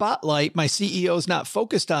my spotlight, my CEO is not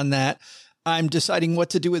focused on that, I'm deciding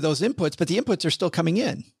what to do with those inputs, but the inputs are still coming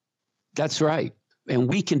in. That's right. And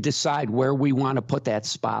we can decide where we want to put that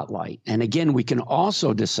spotlight. And again, we can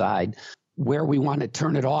also decide where we want to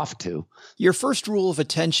turn it off to. Your first rule of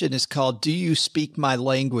attention is called, do you speak my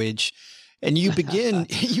language? And you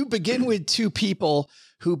begin with two people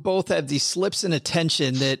who both have these slips in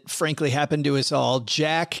attention that frankly happen to us all.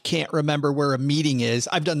 Jack can't remember where a meeting is.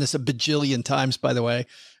 I've done this a bajillion times, by the way.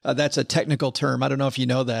 That's a technical term. I don't know if you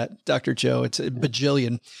know that, Dr. Joe. It's a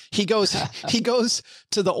bajillion. He goes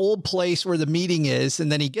to the old place where the meeting is,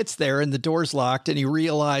 and then he gets there and the door's locked, and he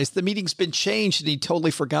realized the meeting's been changed and he'd totally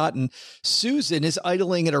forgotten. Susan is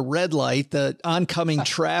idling at a red light. The oncoming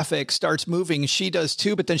traffic starts moving. She does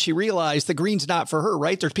too, but then she realized the green's not for her,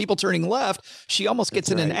 right? There's people turning left. She almost gets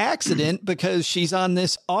in an accident because she's on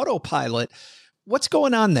this autopilot. What's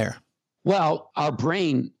going on there? Well, our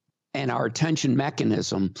brain and our attention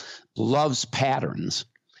mechanism loves patterns.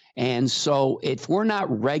 And so if we're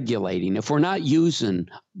not regulating, if we're not using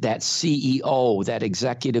that CEO, that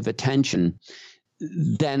executive attention,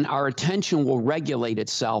 then our attention will regulate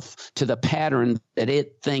itself to the pattern that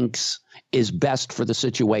it thinks is best for the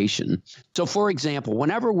situation. So for example,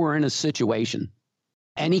 whenever we're in a situation,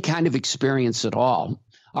 any kind of experience at all,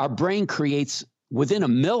 our brain creates within a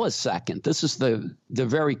millisecond, this is the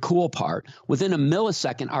very cool part, within a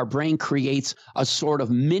millisecond, our brain creates a sort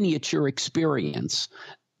of miniature experience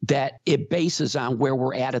that it bases on where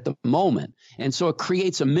we're at the moment. And so it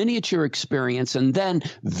creates a miniature experience. And then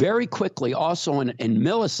very quickly, also in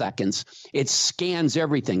milliseconds, it scans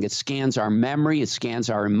everything. It scans our memory, it scans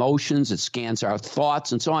our emotions, it scans our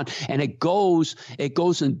thoughts and so on. And it goes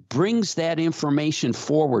and brings that information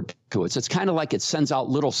forward to us. It's kind of like it sends out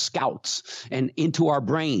little scouts and into our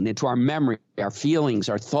brain, into our memory, our feelings,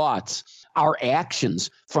 our thoughts, our actions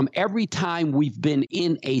from every time we've been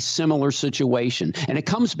in a similar situation. And it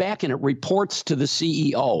comes back and it reports to the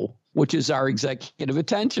CEO, which is our executive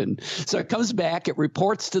attention. So it comes back, it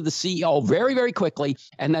reports to the CEO very, very quickly,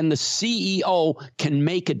 and then the CEO can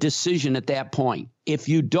make a decision at that point. If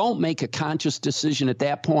you don't make a conscious decision at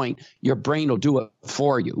that point, your brain will do it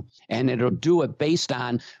for you, and it'll do it based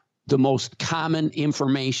on the most common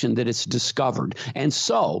information that it's discovered. And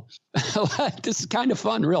so this is kind of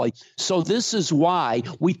fun, really. So this is why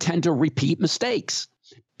we tend to repeat mistakes,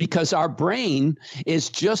 because our brain is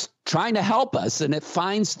just trying to help us, and it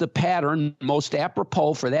finds the pattern most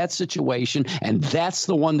apropos for that situation, and that's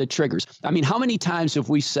the one that triggers. I mean, how many times have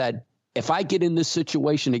we said, if I get in this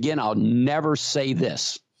situation again, I'll never say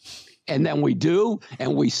this? And then we do,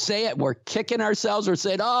 and we say it, we're kicking ourselves, we're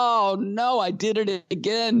saying, oh, no, I did it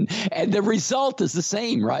again. And the result is the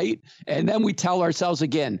same, right? And then we tell ourselves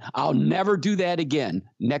again, I'll never do that again.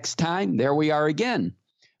 Next time, there we are again.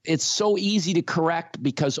 It's so easy to correct,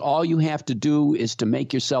 because all you have to do is to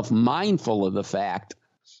make yourself mindful of the fact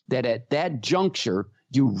that at that juncture,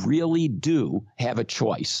 you really do have a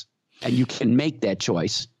choice, and you can make that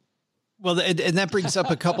choice. Well, and that brings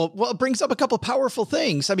up a couple powerful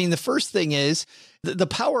things. I mean, the first thing is the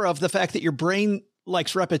power of the fact that your brain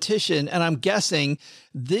likes repetition. And I'm guessing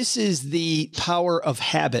this is the power of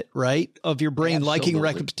habit, right? Of your brain liking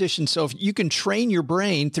repetition. So if you can train your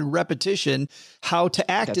brain through repetition, how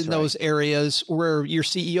to act in those areas where your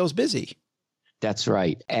CEO is busy. That's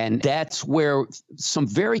right. And that's where some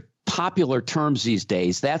very popular terms these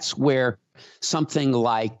days, that's where something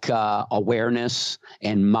like awareness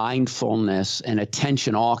and mindfulness and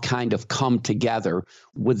attention all kind of come together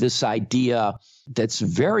with this idea that's a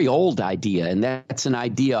very old idea, and that's an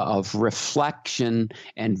idea of reflection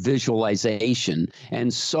and visualization.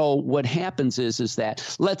 And so what happens is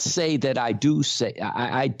that, let's say that I do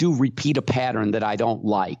repeat a pattern that I don't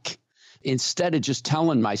like. Instead of just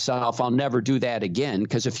telling myself I'll never do that again,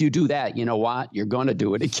 because if you do that, you know what? You're going to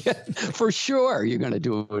do it again. For sure, you're going to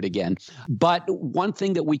do it again. But one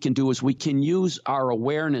thing that we can do is we can use our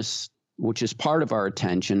awareness, which is part of our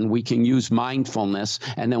attention. We can use mindfulness,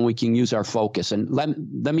 and then we can use our focus. And let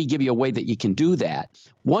me give you a way that you can do that.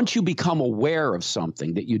 Once you become aware of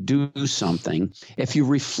something, that you do something, if you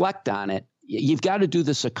reflect on it, you've got to do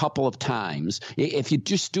this a couple of times. If you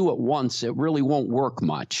just do it once, it really won't work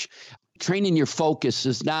much. Training your focus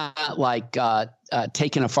is not like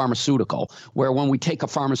taking a pharmaceutical, where when we take a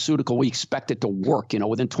pharmaceutical, we expect it to work.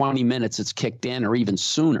 Within 20 minutes, it's kicked in, or even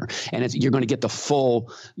sooner, and you're going to get the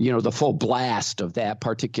full blast of that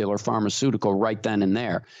particular pharmaceutical right then and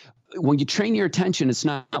there. When you train your attention, it's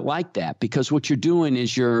not like that, because what you're doing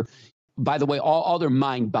is by the way, all other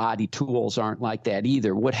mind-body tools aren't like that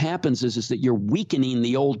either. What happens is that you're weakening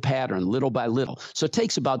the old pattern little by little. So it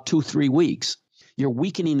takes about 2-3 weeks. You're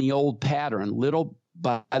weakening the old pattern little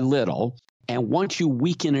by little. And once you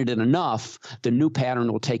weaken it enough, the new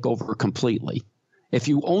pattern will take over completely. If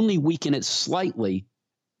you only weaken it slightly,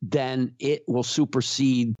 then it will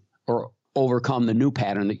supersede or overcome the new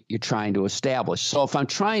pattern that you're trying to establish. So if I'm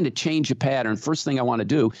trying to change a pattern, first thing I want to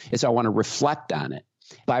do is I want to reflect on it.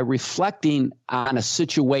 By reflecting on a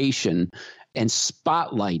situation and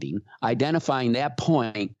spotlighting, identifying that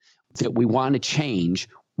point that we want to change,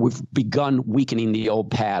 we've begun weakening the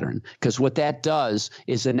old pattern. Because what that does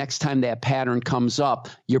is the next time that pattern comes up,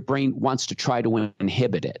 your brain wants to try to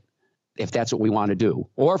inhibit it, if that's what we want to do.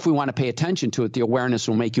 Or if we want to pay attention to it, the awareness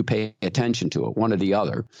will make you pay attention to it, one or the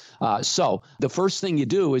other. So the first thing you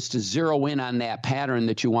do is to zero in on that pattern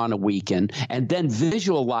that you want to weaken, and then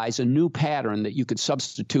visualize a new pattern that you could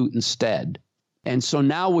substitute instead. And so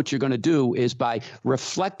now what you're going to do is, by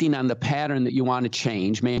reflecting on the pattern that you want to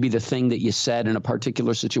change, maybe the thing that you said in a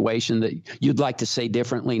particular situation that you'd like to say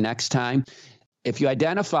differently next time, if you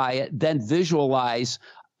identify it, then visualize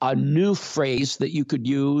a new phrase that you could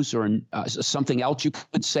use, or something else you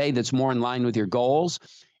could say that's more in line with your goals.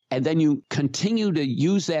 And then you continue to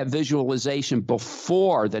use that visualization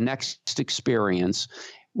before the next experience,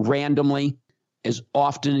 randomly, as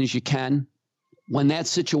often as you can. When that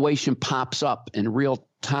situation pops up in real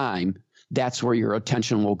time, that's where your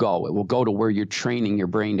attention will go. It will go to where you're training your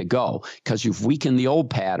brain to go, because you've weakened the old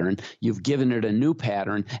pattern, you've given it a new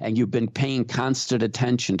pattern, and you've been paying constant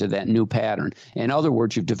attention to that new pattern. In other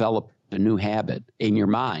words, you've developed a new habit in your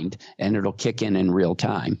mind, and it'll kick in real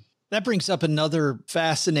time. That brings up another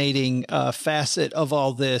fascinating facet of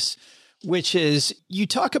all this, which is you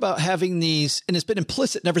talk about having these, and it's been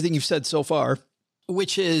implicit in everything you've said so far,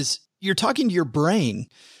 which is you're talking to your brain.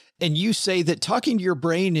 And you say that talking to your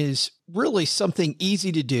brain is really something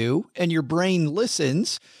easy to do, and your brain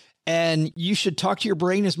listens, and you should talk to your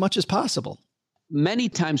brain as much as possible. Many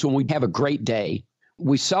times when we have a great day,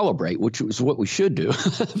 we celebrate, which is what we should do.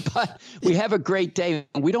 But we have a great day,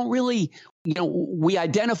 and we don't really, we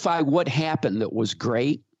identify what happened that was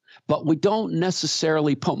great, but we don't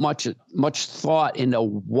necessarily put much thought into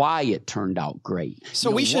why it turned out great.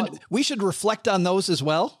 So we should reflect on those as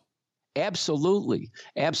well. Absolutely.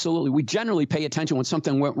 Absolutely. We generally pay attention when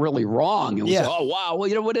something went really wrong, and we say, oh, wow,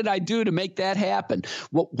 well, what did I do to make that happen?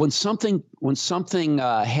 Well, when something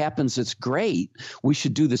happens that's great, we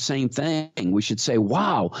should do the same thing. We should say,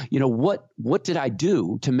 wow, what did I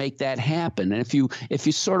do to make that happen? And if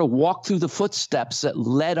you sort of walk through the footsteps that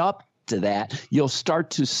led up to that, you'll start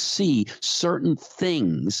to see certain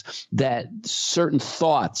things, certain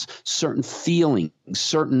thoughts, certain feelings,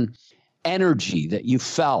 certain energy that you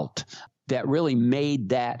felt that really made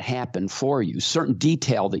that happen for you, certain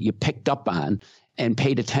detail that you picked up on and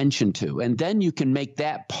paid attention to. And then you can make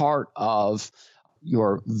that part of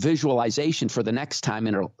your visualization for the next time.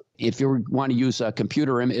 And if you want to use a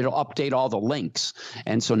computer, it'll update all the links.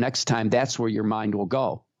 And so next time, that's where your mind will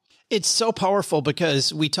go. It's so powerful,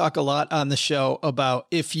 because we talk a lot on the show about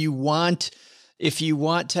if you want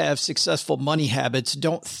to have successful money habits,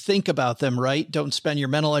 don't think about them, right? Don't spend your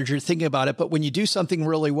mental energy thinking about it. But when you do something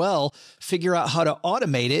really well, figure out how to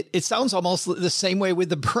automate it. It sounds almost the same way with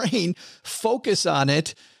the brain. Focus on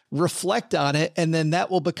it, reflect on it, and then that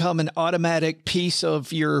will become an automatic piece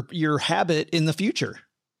of your habit in the future.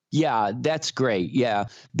 Yeah, that's great. Yeah,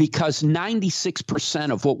 because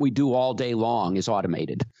 96% of what we do all day long is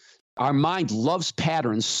automated. our mind loves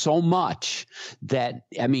patterns so much that,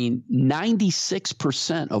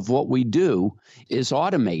 96% of what we do is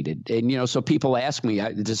automated. And, so people ask me,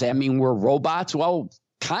 does that mean we're robots? Well,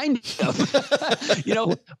 kind of,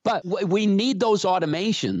 but we need those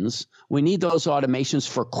automations. We need those automations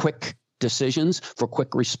for quick decisions, for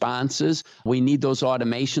quick responses. We need those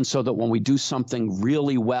automations so that when we do something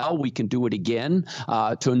really well, we can do it again,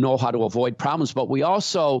 to know how to avoid problems. But we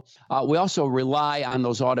also rely on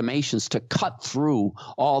those automations to cut through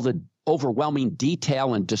all the overwhelming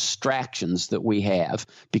detail and distractions that we have,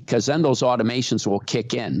 because then those automations will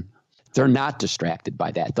kick in. They're not distracted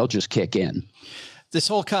by that. They'll just kick in. This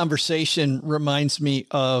whole conversation reminds me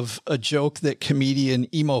of a joke that comedian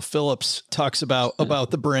Emo Phillips talks about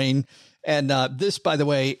the brain. And this, by the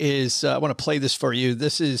way, is, I want to play this for you.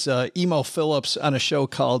 This is Emo Phillips on a show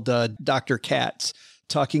called Dr. Katz,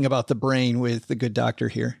 talking about the brain with the good doctor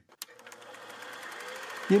here.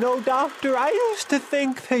 Doctor, I used to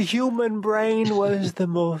think the human brain was the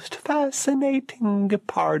most fascinating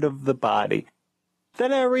part of the body.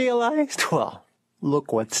 Then I realized, well,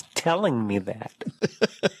 look what's telling me that.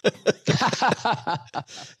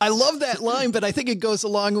 I love that line, but I think it goes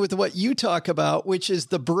along with what you talk about, which is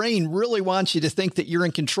the brain really wants you to think that you're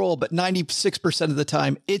in control, but 96% of the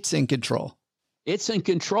time it's in control. It's in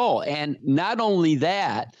control. And not only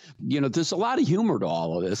that, there's a lot of humor to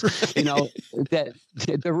all of this, that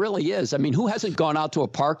there really is. I mean, who hasn't gone out to a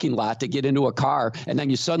parking lot to get into a car and then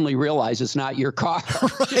you suddenly realize it's not your car?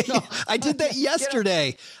 Right. I did that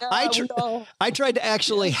yesterday. I tried to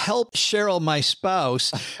actually help Cheryl, my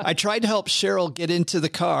spouse. I tried to help Cheryl get into the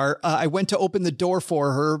car. I went to open the door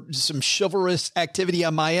for her, some chivalrous activity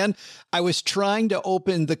on my end. I was trying to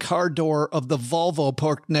open the car door of the Volvo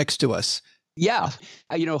parked next to us. Yeah.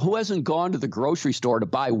 Who hasn't gone to the grocery store to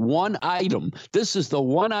buy one item? This is the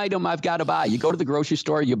one item I've got to buy. You go to the grocery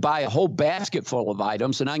store, you buy a whole basket full of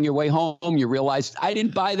items, and on your way home, you realize I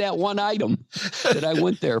didn't buy that one item that I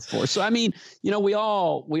went there for. So, we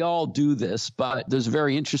all do this, but there's a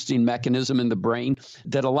very interesting mechanism in the brain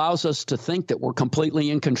that allows us to think that we're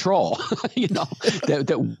completely in control,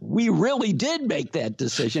 that we really did make that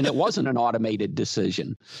decision. It wasn't an automated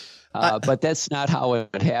decision. But that's not how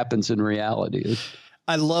it happens in reality.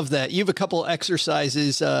 I love that. You have a couple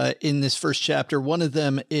exercises in this first chapter. One of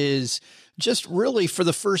them is just really for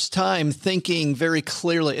the first time thinking very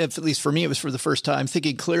clearly, at least for me, it was for the first time,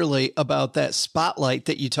 thinking clearly about that spotlight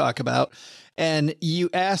that you talk about. And you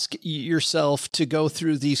ask yourself to go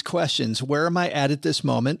through these questions. Where am I at this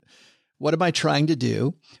moment? What am I trying to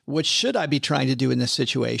do? What should I be trying to do in this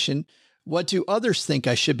situation? What do others think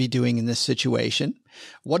I should be doing in this situation?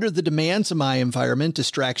 What are the demands of my environment,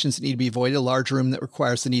 distractions that need to be avoided, a large room that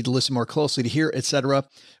requires the need to listen more closely to hear, etc.?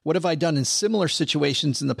 What have I done in similar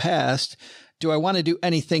situations in the past? Do I want to do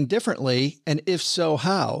anything differently? And if so,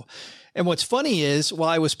 how? And what's funny is, while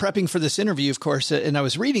I was prepping for this interview, of course, and I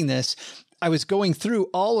was reading this, I was going through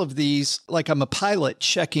all of these like I'm a pilot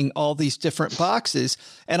checking all these different boxes,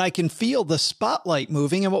 and I can feel the spotlight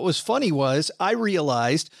moving. And what was funny was I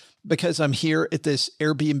realized, because I'm here at this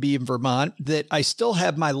Airbnb in Vermont, that I still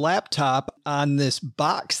have my laptop on this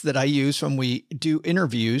box that I use when we do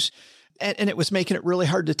interviews, and it was making it really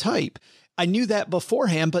hard to type. I knew that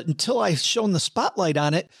beforehand, but until I shone the spotlight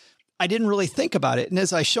on it, I didn't really think about it. And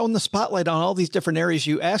as I shone the spotlight on all these different areas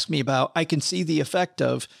you asked me about, I can see the effect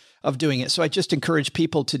of doing it. So I just encourage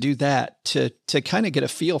people to do that, to kind of get a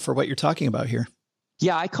feel for what you're talking about here.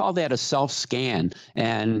 Yeah, I call that a self-scan.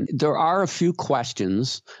 And there are a few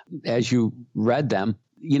questions as you read them,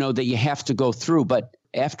 that you have to go through. But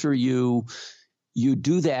after you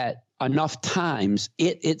do that enough times,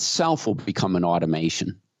 it itself will become an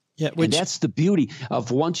automation. Yeah, and that's the beauty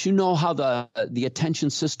of once you know how the attention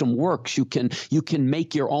system works, you can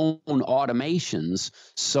make your own automations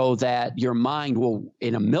so that your mind will,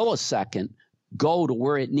 in a millisecond, go to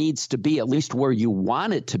where it needs to be, at least where you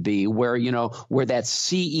want it to be, where that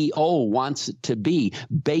CEO wants it to be,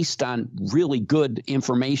 based on really good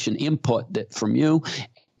information input from you,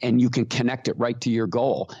 and you can connect it right to your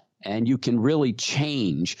goal. And you can really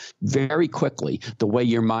change very quickly the way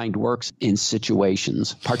your mind works in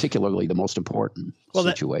situations, particularly the most important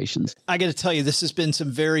situations. I got to tell you, this has been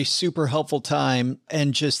some very super helpful time,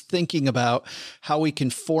 and just thinking about how we can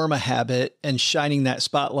form a habit and shining that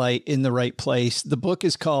spotlight in the right place. The book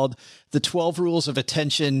is called The 12 Rules of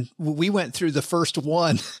Attention. We went through the first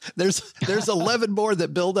one. There's 11 more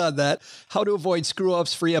that build on that. How to avoid screw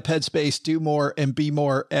ups, free up headspace, do more, and be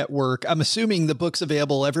more at work. I'm assuming the book's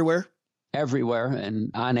available everywhere. Everywhere, and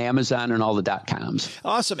on Amazon and all the .coms.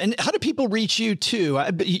 Awesome. And how do people reach you too?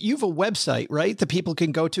 You have a website, right, that people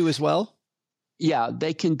can go to as well? Yeah,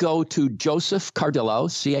 they can go to Joseph Cardillo,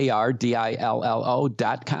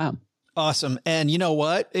 Cardillo.com. Awesome. And you know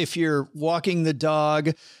what? If you're walking the dog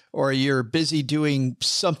or you're busy doing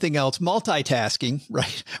something else, multitasking,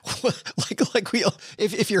 right?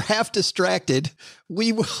 If you're half distracted,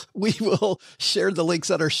 we will share the links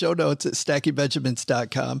on our show notes at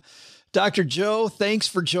stackingbenjamins.com. Dr. Joe, thanks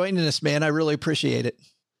for joining us, man. I really appreciate it.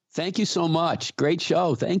 Thank you so much. Great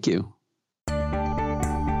show. Thank you.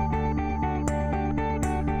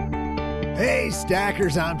 Hey,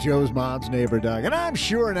 Stackers, I'm Joe's mom's neighbor, Doug, and I'm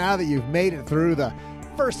sure now that you've made it through the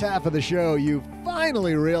first half of the show, you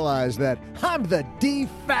finally realize that I'm the de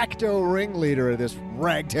facto ringleader of this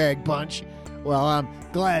ragtag bunch. Well, I'm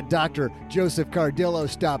glad Dr. Joseph Cardillo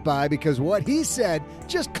stopped by because what he said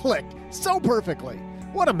just clicked so perfectly.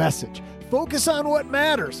 What a message. Focus on what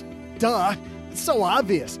matters. Duh. It's so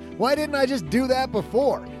obvious. Why didn't I just do that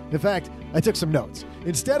before? In fact, I took some notes.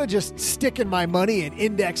 Instead of just sticking my money in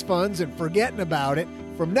index funds and forgetting about it,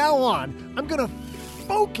 from now on, I'm going to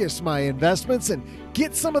focus my investments and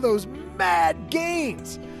get some of those mad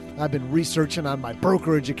gains. I've been researching on my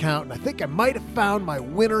brokerage account, and I think I might have found my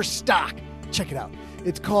winner stock. Check it out.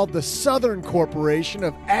 It's called the Southern Corporation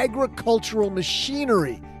of Agricultural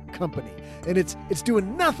Machinery Company, and it's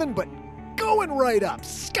doing nothing but going right up,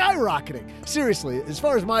 skyrocketing. Seriously, as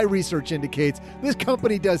far as my research indicates, this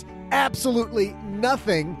company does absolutely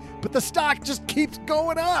nothing, but the stock just keeps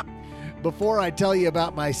going up. Before I tell you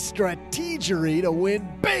about my strategery to win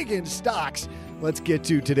big in stocks, let's get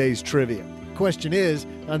to today's trivia. Question is,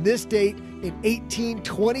 on this date in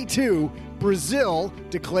 1822, Brazil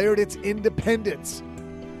declared its independence.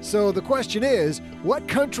 So the question is, what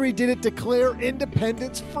country did it declare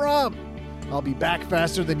independence from? I'll be back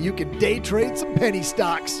faster than you can day trade some penny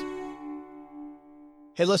stocks.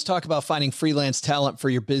 Hey, let's talk about finding freelance talent for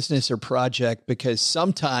your business or project, because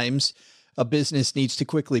sometimes a business needs to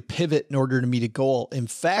quickly pivot in order to meet a goal. In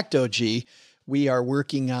fact, OG, we are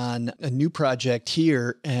working on a new project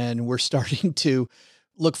here, and we're starting to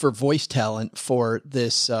look for voice talent for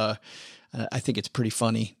this. I think it's pretty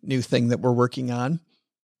funny new thing that we're working on.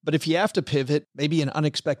 But if you have to pivot, maybe an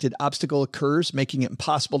unexpected obstacle occurs, making it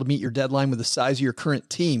impossible to meet your deadline with the size of your current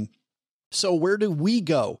team. So where do we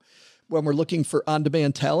go when we're looking for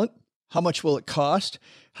on-demand talent? How much will it cost?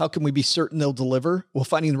 How can we be certain they'll deliver? Well,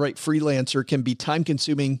 finding the right freelancer can be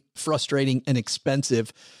time-consuming, frustrating, and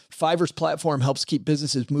expensive. Fiverr's platform helps keep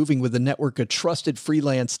businesses moving with a network of trusted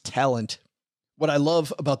freelance talent. What I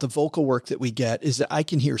love about the vocal work that we get is that I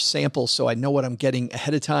can hear samples, so I know what I'm getting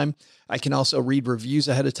ahead of time. I can also read reviews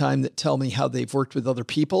ahead of time that tell me how they've worked with other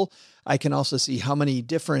people. I can also see how many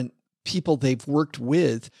different people they've worked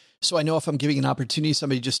with, so I know if I'm giving an opportunity to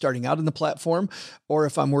somebody just starting out in the platform or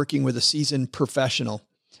if I'm working with a seasoned professional.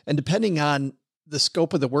 And depending on the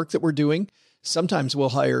scope of the work that we're doing, sometimes we'll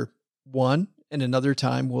hire one, and another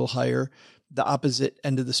time we'll hire the opposite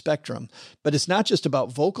end of the spectrum. But it's not just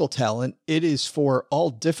about vocal talent. It is for all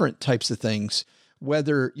different types of things.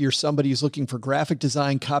 Whether you're somebody who's looking for graphic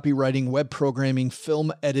design, copywriting, web programming,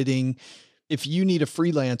 film editing, if you need a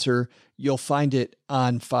freelancer, you'll find it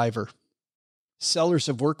on Fiverr. Sellers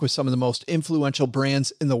have worked with some of the most influential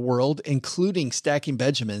brands in the world, including Stacking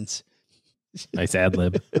Benjamins. Nice ad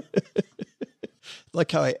lib.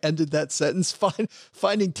 Like how I ended that sentence.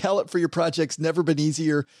 Finding talent for your project's never been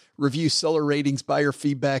easier. Review seller ratings, buyer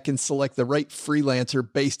feedback, and select the right freelancer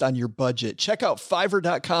based on your budget. Check out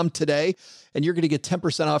Fiverr.com today, and you're going to get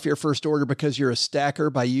 10% off your first order because you're a stacker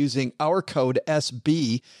by using our code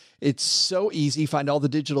SB. It's so easy. Find all the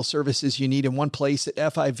digital services you need in one place at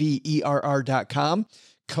Fiverr.com.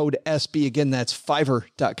 Code SB. Again, that's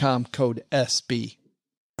Fiverr.com, code SB.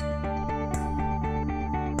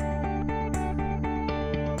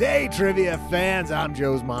 Hey, trivia fans, I'm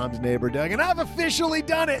Joe's mom's neighbor, Doug, and I've officially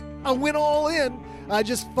done it. I went all in. I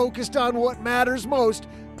just focused on what matters most,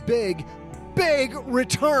 big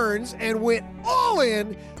returns, and went all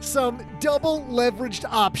in, some double leveraged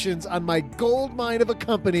options on my gold mine of a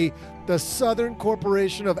company, the Southern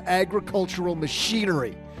Corporation of Agricultural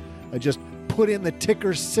Machinery. I just put in the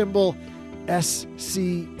ticker symbol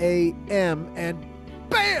SCAM, and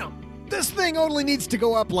bam! This thing only needs to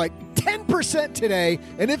go up like 10% today,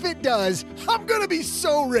 and if it does, I'm going to be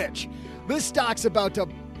so rich. This stock's about to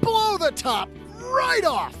blow the top right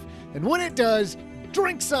off. And when it does,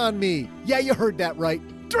 drinks on me. Yeah, you heard that right.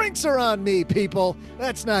 Drinks are on me, people.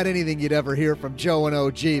 That's not anything you'd ever hear from Joe and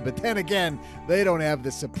OG, but then again, they don't have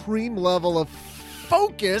the supreme level of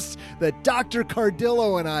focus that Dr.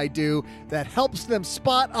 Cardillo and I do that helps them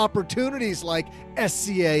spot opportunities like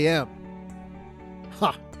SCAM.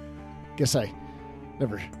 Guess I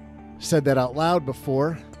never said that out loud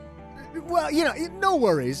before. Well, no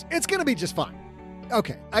worries. It's going to be just fine.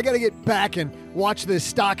 Okay, I got to get back and watch this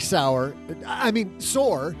stock soar.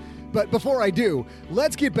 But before I do,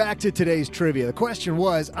 let's get back to today's trivia. The question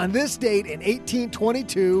was, on this date in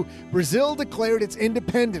 1822, Brazil declared its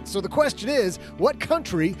independence. So the question is, what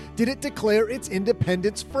country did it declare its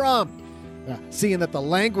independence from? Seeing that the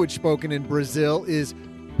language spoken in Brazil is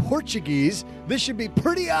Portuguese, this should be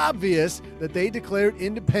pretty obvious that they declared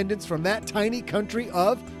independence from that tiny country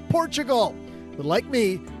of Portugal. But like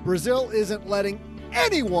me, Brazil isn't letting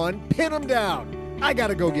anyone pin them down. I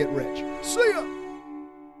gotta go get rich. See ya!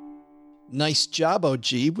 Nice job,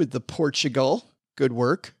 OG, with the Portugal. Good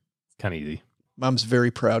work. Kind of easy. Mom's very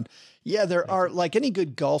proud. Yeah, there are, like any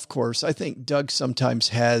good golf course, I think Doug sometimes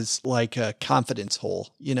has like a confidence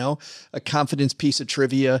hole, a confidence piece of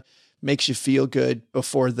trivia makes you feel good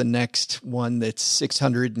before the next one that's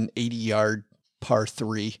 680-yard par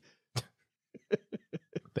 3.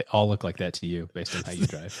 They all look like that to you based on how you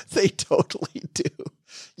drive. They totally do.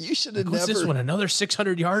 You should have never. What's this one? Another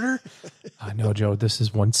 600-yarder? No, Joe, this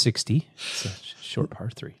is 160. It's a short par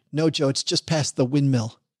 3. No, Joe, it's just past the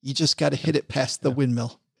windmill. You just got to hit it past the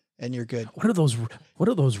windmill, and you're good. What are those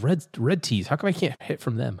red tees? How come I can't hit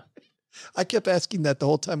from them? I kept asking that the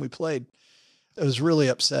whole time we played. I was really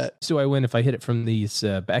upset. So I win if I hit it from these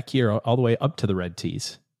back here all the way up to the red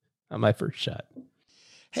tees on my first shot.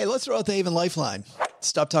 Hey, let's throw out the Haven Lifeline.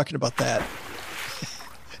 Stop talking about that.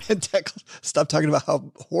 And stop talking about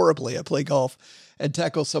how horribly I play golf and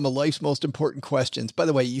tackle some of life's most important questions. By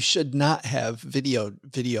the way, you should not have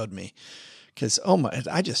videoed me because,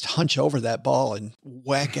 I just hunch over that ball and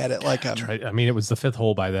whack at it like it was the 5th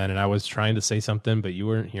hole by then, and I was trying to say something, but you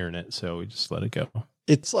weren't hearing it, so we just let it go.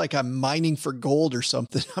 It's like I'm mining for gold or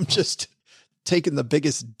something. I'm just taking the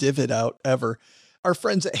biggest divot out ever. Our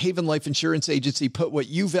friends at Haven Life Insurance Agency put what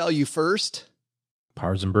you value first.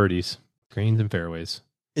 Pars and birdies, greens and fairways.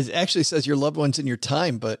 It actually says your loved ones and your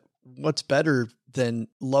time, but what's better than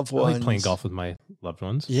loved ones? I like playing golf with my loved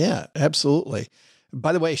ones. Yeah, absolutely.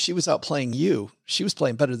 By the way, she was out playing you. She was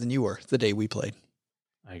playing better than you were the day we played.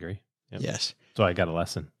 I agree. Yep. Yes. So I got a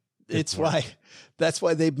lesson. That's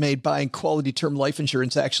why they've made buying quality term life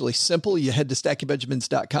insurance actually simple. You head to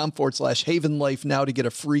stackingbenjamins.com/Haven Life now to get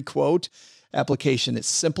a free quote. Application. It's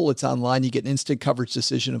simple. It's online. You get an instant coverage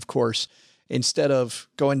decision, of course, instead of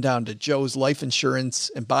going down to Joe's Life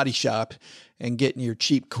Insurance and Body Shop and getting your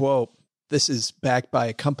cheap quote. This is backed by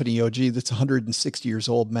a company, OG, that's 160 years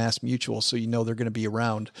old, Mass Mutual, so you know they're going to be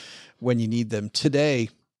around when you need them. Today,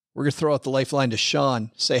 we're going to throw out the lifeline to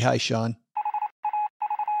Sean. Say hi, Sean.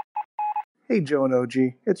 Hey, Joe and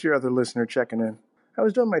OG. It's your other listener checking in. I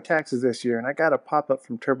was doing my taxes this year, and I got a pop-up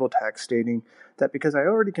from TurboTax stating that because I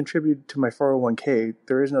already contributed to my 401k,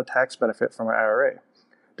 there is no tax benefit for my IRA.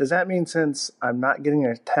 Does that mean since I'm not getting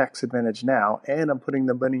a tax advantage now, and I'm putting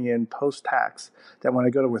the money in post-tax, that when I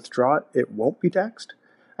go to withdraw it, it won't be taxed?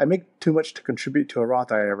 I make too much to contribute to a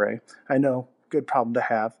Roth IRA. I know, good problem to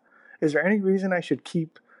have. Is there any reason I should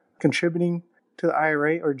keep contributing to the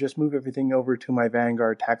IRA or just move everything over to my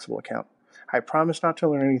Vanguard taxable account? I promise not to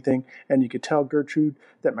learn anything, and you could tell Gertrude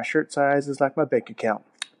that my shirt size is like my bank account,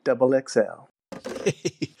 XXL.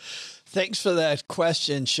 Thanks for that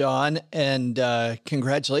question, Sean, and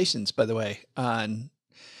congratulations, by the way, on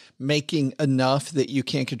making enough that you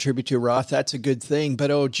can contribute to Roth. That's a good thing,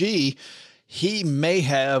 but OG, he may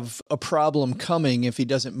have a problem coming if he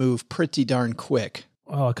doesn't move pretty darn quick.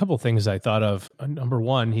 Well, a couple of things I thought of. Number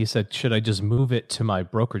one, he said, should I just move it to my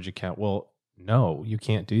brokerage account? Well, no, you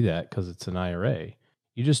can't do that because it's an IRA.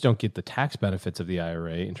 You just don't get the tax benefits of the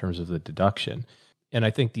IRA in terms of the deduction. And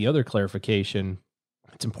I think the other clarification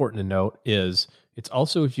it's important to note is it's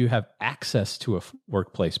also if you have access to a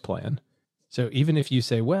workplace plan. So even if you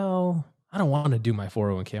say, well, I don't want to do my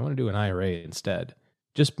 401k, I want to do an IRA instead.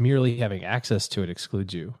 Just merely having access to it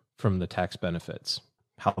excludes you from the tax benefits.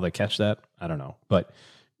 How they catch that, I don't know, but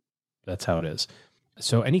that's how it is.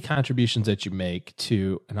 So any contributions that you make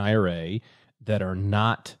to an IRA that are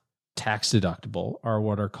not tax deductible are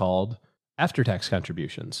what are called after-tax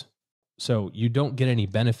contributions. So you don't get any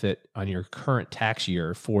benefit on your current tax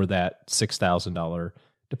year for that $6,000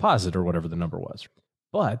 deposit or whatever the number was.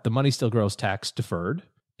 But the money still grows tax deferred,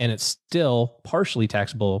 and it's still partially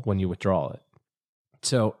taxable when you withdraw it.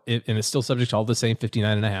 So and it's still subject to all the same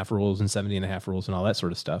 59.5 rules and 70.5 rules and all that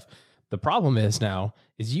sort of stuff. The problem is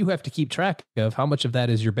you have to keep track of how much of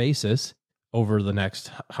that is your basis over the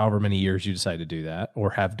next however many years you decide to do that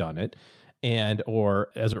or have done it, and or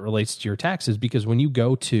as it relates to your taxes, because when you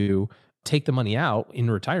go to take the money out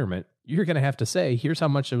in retirement, you're going to have to say, here's how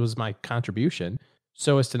much it was my contribution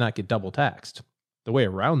so as to not get double taxed. The way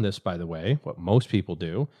around this, by the way, what most people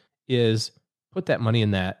do is put that money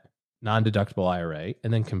in that non-deductible IRA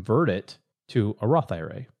and then convert it to a Roth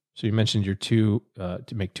IRA. So you mentioned you're to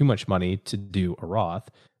make too much money to do a Roth.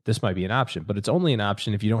 This might be an option, but it's only an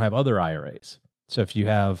option if you don't have other IRAs. So if you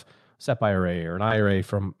have a SEP IRA or an IRA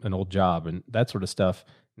from an old job and that sort of stuff,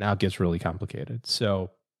 now it gets really complicated.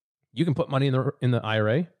 So you can put money in the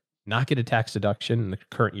IRA, not get a tax deduction in the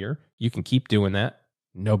current year. You can keep doing that.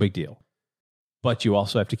 No big deal. But you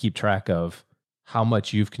also have to keep track of how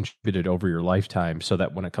much you've contributed over your lifetime so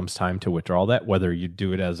that when it comes time to withdraw that, whether you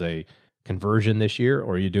do it as a conversion this year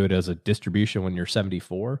or you do it as a distribution when you're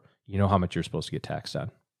 74, you know how much you're supposed to get taxed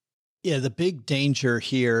on. Yeah, the big danger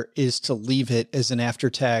here is to leave it as an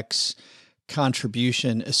after-tax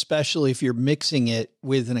contribution, especially if you're mixing it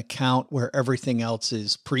with an account where everything else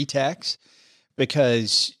is pre-tax,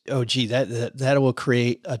 because, that will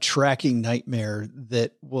create a tracking nightmare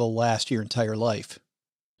that will last your entire life.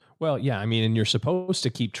 Well, yeah, I mean, and you're supposed to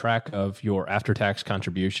keep track of your after-tax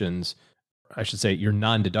contributions, I should say your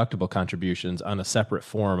non-deductible contributions on a separate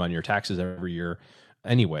form on your taxes every year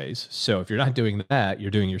anyways. So if you're not doing that,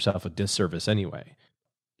 you're doing yourself a disservice anyway.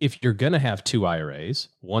 If you're going to have two IRAs,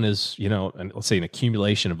 one is, let's say an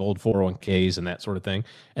accumulation of old 401ks and that sort of thing.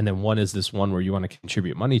 And then one is this one where you want to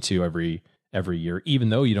contribute money to every year, even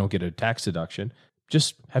though you don't get a tax deduction,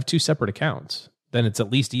 just have two separate accounts. Then it's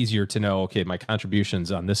at least easier to know, okay, my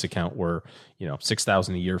contributions on this account were,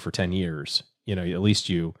 $6,000 a year for 10 years. At least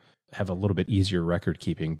you have a little bit easier record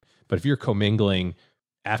keeping. But if you're commingling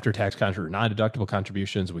after-tax non-deductible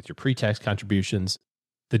contributions with your pre-tax contributions,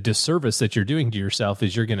 the disservice that you're doing to yourself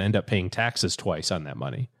is you're going to end up paying taxes twice on that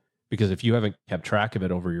money. Because if you haven't kept track of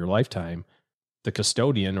it over your lifetime, the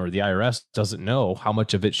custodian or the IRS doesn't know how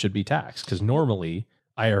much of it should be taxed. Because normally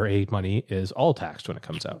IRA money is all taxed when it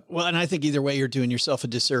comes out. Well, and I think either way, you're doing yourself a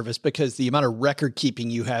disservice because the amount of record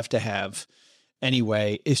keeping you have to have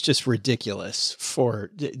anyway is just ridiculous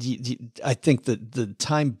I think that the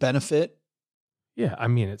time benefit. Yeah, I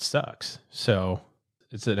mean, it sucks. So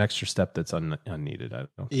it's an extra step that's unneeded. I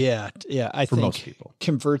don't think. Yeah. I think most people,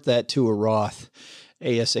 convert that to a Roth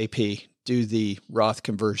ASAP. Do the Roth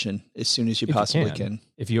conversion as soon as you possibly can.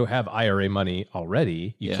 If you have IRA money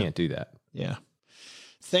already, you can't do that. Yeah.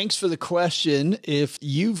 Thanks for the question. If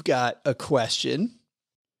you've got a question,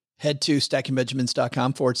 head to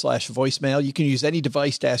stackingbenjamins.com/voicemail. You can use any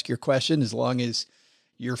device to ask your question as long as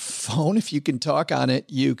your phone, if you can talk on it,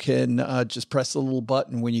 you can just press the little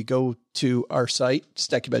button when you go to our site,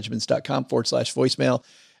 stackingbenjamins.com/voicemail,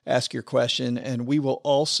 ask your question. And we will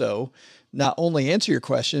also not only answer your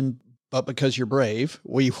question, but because you're brave,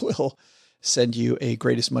 we will send you a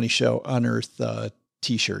Greatest Money Show on Earth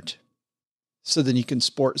t-shirt. So then you can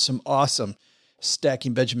sport some awesome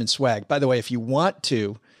Stacking Benjamin swag. By the way, if you want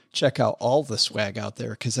to check out all the swag out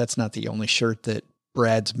there, because that's not the only shirt that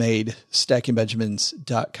Brad's made,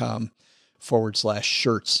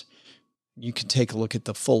 stackingbenjamins.com/shirts. You can take a look at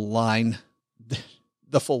the full line,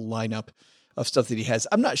 the full lineup of stuff that he has.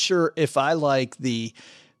 I'm not sure if I like the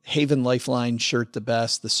Haven Lifeline shirt the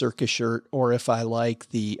best, the circus shirt, or if I like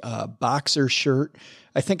the boxer shirt.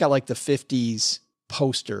 I think I like the 50s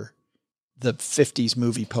poster, the 50s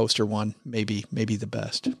movie poster one, maybe the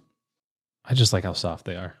best. I just like how soft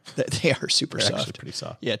they are. They are super They're soft. Actually pretty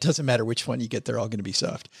soft. Yeah, it doesn't matter which one you get. They're all going to be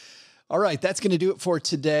soft. All right, that's going to do it for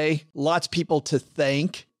today. Lots of people to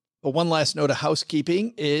thank. But one last note of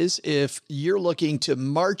housekeeping is if you're looking to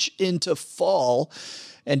march into fall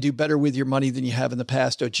and do better with your money than you have in the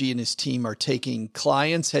past, OG and his team are taking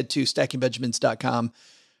clients. Head to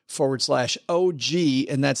stackingbenjamins.com/OG,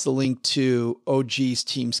 and that's the link to OG's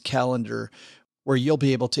team's calendar where you'll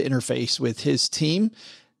be able to interface with his team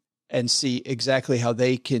and see exactly how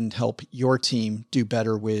they can help your team do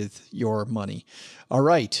better with your money. All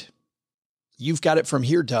right. You've got it from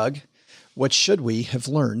here, Doug. What should we have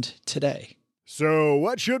learned today? So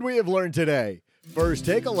what should we have learned today? First,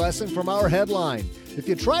 take a lesson from our headline. If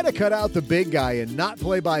you try to cut out the big guy and not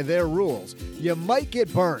play by their rules, you might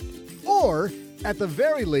get burned. Or, at the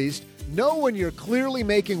very least, know when you're clearly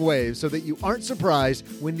making waves so that you aren't surprised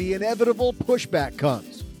when the inevitable pushback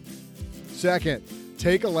comes. Second,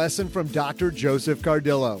 take a lesson from Dr. Joseph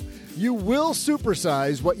Cardillo. You will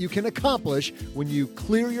supersize what you can accomplish when you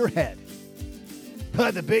clear your head.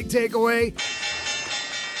 But the big takeaway,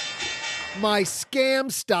 my scam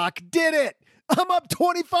stock did it. I'm up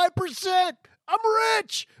 25%. I'm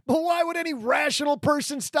rich. But why would any rational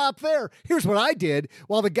person stop there? Here's what I did.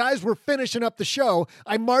 While the guys were finishing up the show,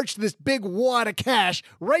 I marched this big wad of cash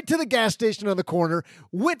right to the gas station on the corner,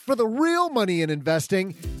 went for the real money in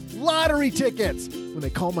investing, lottery tickets. When they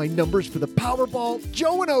call my numbers for the Powerball,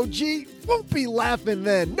 Joe and OG won't be laughing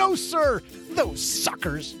then. No, sir. Those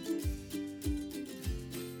suckers.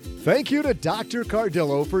 Thank you to Dr.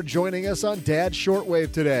 Cardillo for joining us on Dad's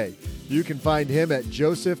Shortwave today. You can find him at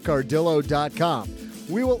josephcardillo.com.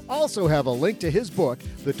 We will also have a link to his book,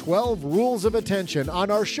 The 12 Rules of Attention,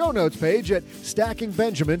 on our show notes page at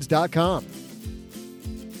stackingbenjamins.com.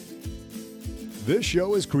 This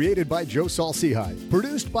show is created by Joe Saul-Sehy,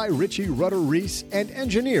 produced by Richie Rutter-Reese, and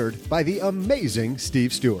engineered by the amazing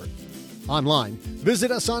Steve Stewart. Online,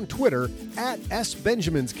 visit us on Twitter at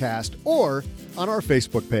SBenjaminsCast or on our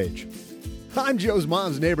Facebook page. I'm Joe's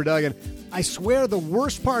mom's neighbor, Doug, and I swear the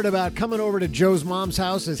worst part about coming over to Joe's mom's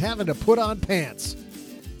house is having to put on pants.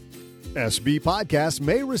 SB Podcasts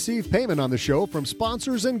may receive payment on the show from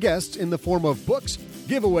sponsors and guests in the form of books,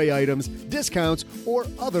 giveaway items, discounts, or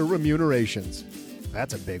other remunerations.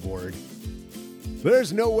 That's a big word.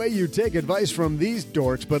 There's no way you take advice from these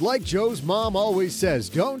dorks, but like Joe's mom always says,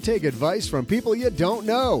 don't take advice from people you don't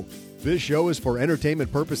know. This show is for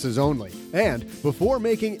entertainment purposes only, and before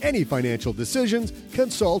making any financial decisions,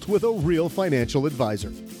 consult with a real financial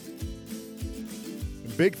advisor.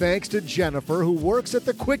 Big thanks to Jennifer, who works at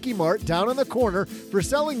the Quickie Mart down in the corner, for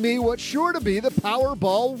selling me what's sure to be the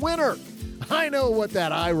Powerball winner. I know what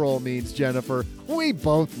that eye roll means, Jennifer. We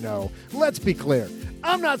both know. Let's be clear.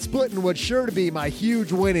 I'm not splitting what's sure to be my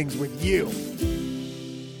huge winnings with you.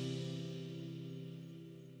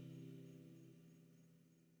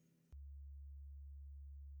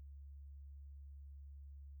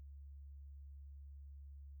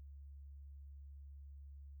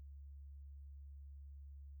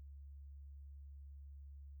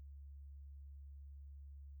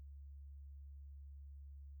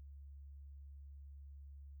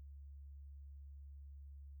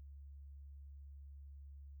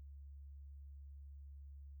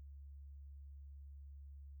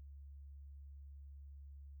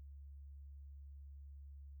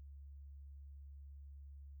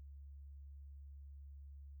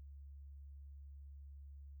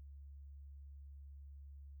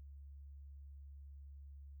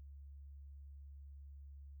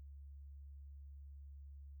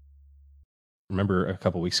 Remember a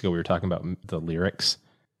couple weeks ago we were talking about the lyrics?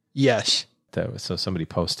 Yes. So somebody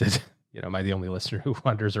posted, am I the only listener who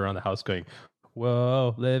wanders around the house going,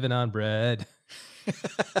 whoa, living on bread?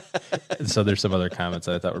 And so there's some other comments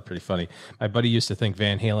that I thought were pretty funny. My buddy used to think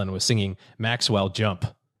Van Halen was singing Maxwell Jump.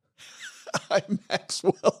 I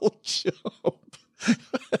Maxwell Jump.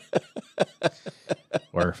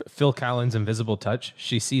 Or Phil Collins' Invisible Touch.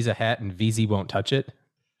 She sees a hat and VZ won't touch it.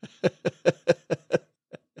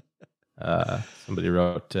 Somebody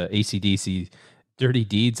wrote AC/DC Dirty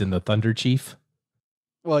Deeds and the Thunder Chief.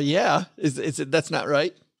 Well, yeah. That's not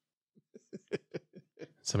right?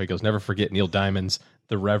 Somebody goes, never forget Neil Diamond's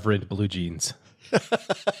The Reverend Blue Jeans. It's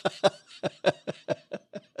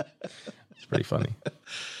pretty funny.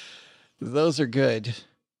 Those are good.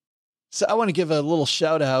 So I want to give a little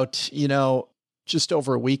shout out. Just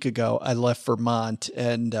over a week ago, I left Vermont,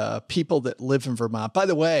 and people that live in Vermont, by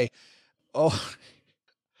the way,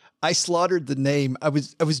 I slaughtered the name. I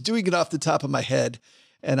was doing it off the top of my head,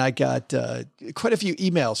 and I got quite a few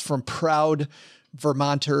emails from proud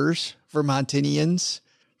Vermonters, Vermontinians,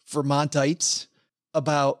 Vermontites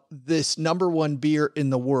about this number one beer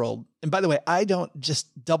in the world. And by the way, I don't just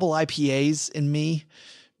double IPAs and me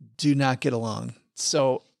do not get along.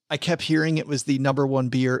 So I kept hearing it was the number one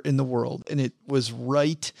beer in the world, and it was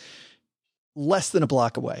right less than a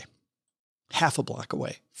block away, half a block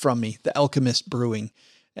away from me, the Alchemist Brewing.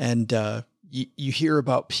 And you hear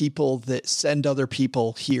about people that send other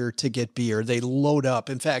people here to get beer. They load up.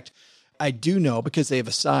 In fact, I do know, because they have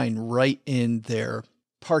a sign right in their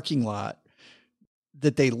parking lot,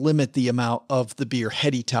 that they limit the amount of the beer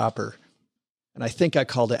Heady Topper. And I think I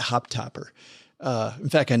called it Hop Topper. In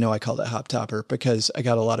fact, I know I called it Hop Topper because I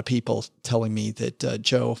got a lot of people telling me that,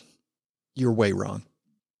 Joe, you're way wrong.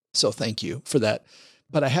 So thank you for that.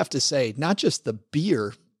 But I have to say, not just the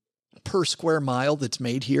beer per square mile that's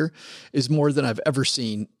made here is more than I've ever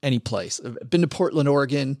seen any place. I've been to Portland,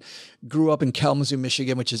 Oregon, grew up in Kalamazoo,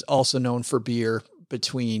 Michigan, which is also known for beer,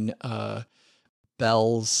 between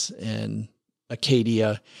Bell's and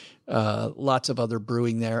Acadia, lots of other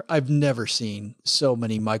brewing there. I've never seen so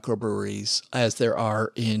many microbreweries as there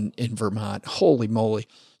are in Vermont. Holy moly.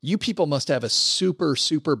 You people must have a super,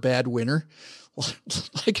 super bad winter.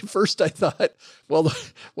 Like at first I thought,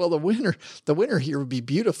 the winter here would be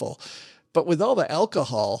beautiful, but with all the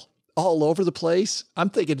alcohol all over the place, I'm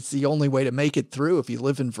thinking it's the only way to make it through if you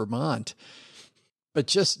live in Vermont. But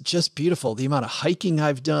just beautiful. The amount of hiking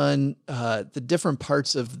I've done, the different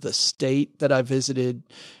parts of the state that I visited.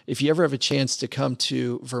 If you ever have a chance to come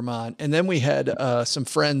to Vermont, and then we had some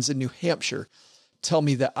friends in New Hampshire tell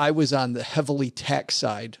me that I was on the heavily taxed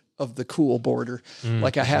side of the cool border.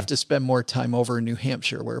 Like I have to spend more time over in New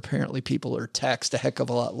Hampshire, where apparently people are taxed a heck of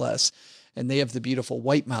a lot less. And they have the beautiful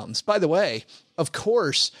White Mountains. By the way, of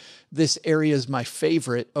course, this area is my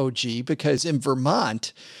favorite, OG, because in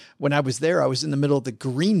Vermont, when I was there, I was in the middle of the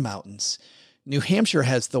Green Mountains. New Hampshire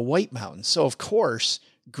has the White Mountains. So, of course,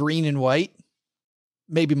 green and white,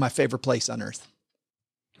 maybe my favorite place on earth.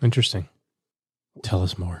 Interesting. Tell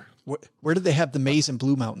us more. Where do they have the Maize and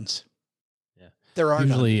Blue Mountains? Yeah, there are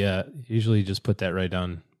usually just put that right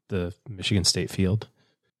on the Michigan State field.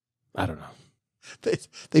 I don't know.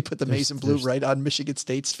 They put the Maize and Blue right on Michigan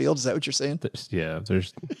State's field. Is that what you're saying?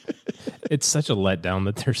 There's it's such a letdown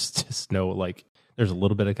that there's just no, like, there's a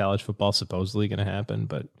little bit of college football supposedly going to happen,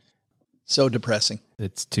 but so depressing.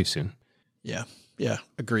 It's too soon. Yeah,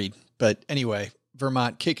 agreed. But anyway,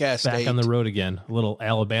 Vermont, kick-ass back state. On the road again. A little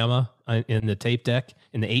Alabama in the tape deck,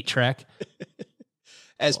 in the 8-track.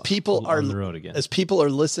 As people are on the road again. As people are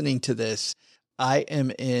listening to this, I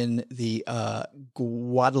am in the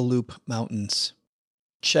Guadalupe Mountains,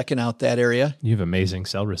 checking out that area. You have amazing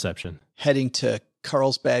cell reception. Heading to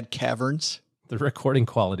Carlsbad Caverns. The recording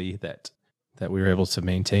quality that we were able to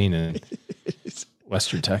maintain in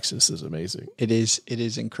Western Texas is amazing. It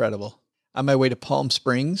is incredible. On my way to Palm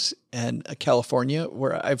Springs and California,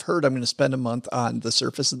 where I've heard I'm going to spend a month on the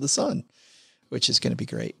surface of the sun, which is going to be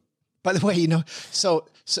great. By the way, so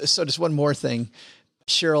just one more thing.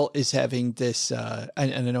 Cheryl is having this, and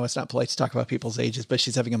I know it's not polite to talk about people's ages, but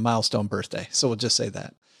she's having a milestone birthday. So we'll just say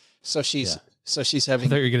that. So she's having. I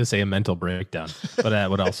thought you were going to say a mental breakdown, but that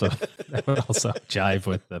would also jive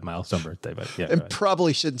with the milestone birthday. But yeah, and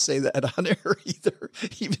probably shouldn't say that on air either,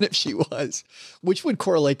 even if she was, which would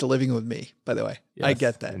correlate to living with me. By the way, yes, I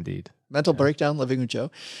get that. Indeed, mental breakdown, living with Joe.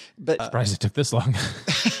 But surprised it took this long.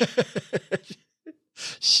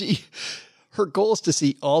 Her goal is to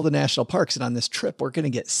see all the national parks. And on this trip, we're going to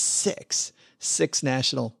get six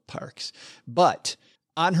national parks. But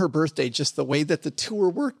on her birthday, just the way that the tour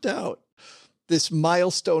worked out, this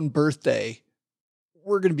milestone birthday,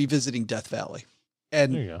 we're going to be visiting Death Valley.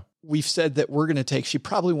 And we've said that we're going to she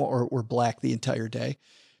probably won't wear black the entire day,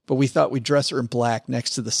 but we thought we'd dress her in black next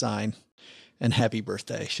to the sign and happy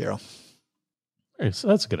birthday, Cheryl. So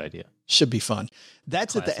that's a good idea. Should be fun.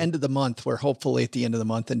 That's classic. At the end of the month, where hopefully at the end of the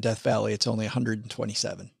month in Death Valley, it's only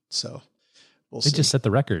 127. So we'll see. They just set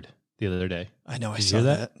the record the other day. I know. I saw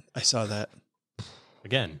that.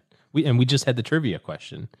 Again, we just had the trivia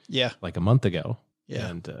question. Yeah. Like a month ago. Yeah.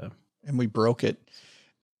 And we broke it.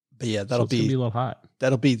 But yeah, that'll be a little hot.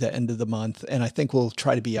 That'll be the end of the month. And I think we'll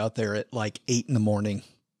try to be out there at like 8 a.m.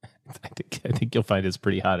 I think you'll find it's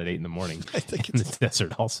pretty hot at 8 a.m. I think in the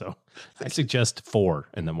desert also. I suggest 4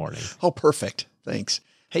 a.m. Oh, perfect. Thanks.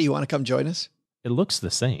 Hey, you want to come join us? It looks the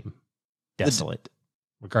same. Desolate.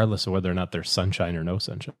 Regardless of whether or not there's sunshine or no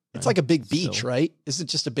sunshine. It's like a big beach, right? Isn't it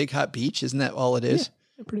just a big hot beach? Isn't that all it is?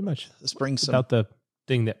 Yeah, pretty much. Without the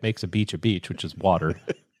thing that makes a beach, which is water.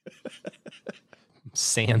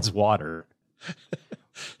 Sans water.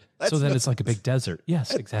 It's like a big desert.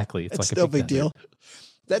 Yes, exactly. It's like a big deal.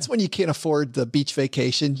 That's when you can't afford the beach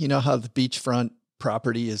vacation. You know how the beachfront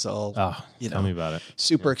property is all, tell me about it.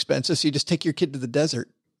 Super expensive. So you just take your kid to the desert.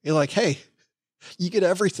 You're like, hey, you get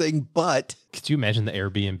everything, but. Could you imagine the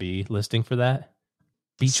Airbnb listing for that?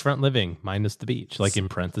 Beachfront living minus the beach, like in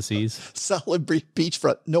parentheses. Solid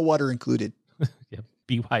beachfront, no water included. Yeah,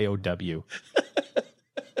 BYOW.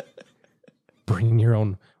 Bring your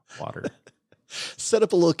own water. Set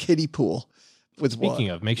up a little kiddie pool. Speaking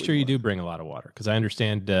of, make sure you do bring a lot of water, because I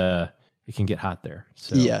understand it can get hot there.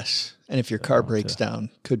 So, yes, and if your car breaks down,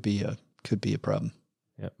 could be a problem.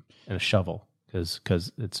 Yep, and a shovel,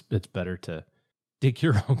 because it's better to dig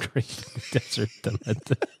your own grave in the desert than let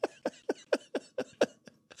the.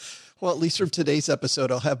 Well, at least from today's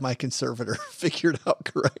episode, I'll have my conservator figured out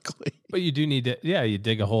correctly. But you do need to, you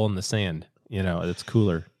dig a hole in the sand. It's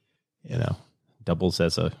cooler. Doubles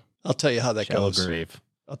as a. I'll tell you how that goes. Grave.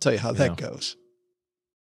 I'll tell you how that goes.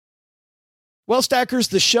 Well, Stackers,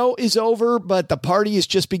 the show is over, but the party is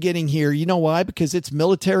just beginning here. You know why? Because it's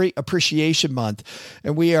Military Appreciation Month,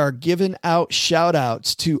 and we are giving out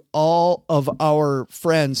shout-outs to all of our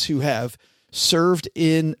friends who have served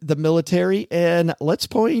in the military. And let's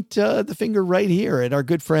point the finger right here at our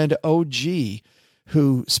good friend OG,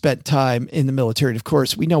 who spent time in the military. And, of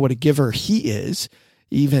course, we know what a giver he is,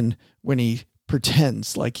 even when he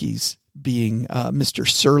pretends like he's being Mr.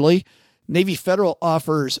 Surly. Navy Federal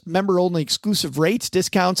offers member-only exclusive rates,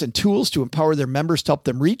 discounts, and tools to empower their members to help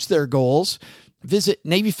them reach their goals. Visit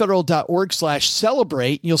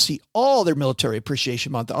NavyFederal.org/celebrate. You'll see all their Military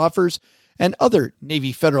Appreciation Month offers and other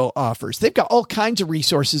Navy Federal offers. They've got all kinds of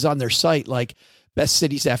resources on their site, like Best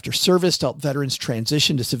cities after service to help veterans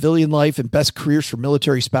transition to civilian life, and best careers for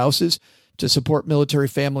military spouses to support military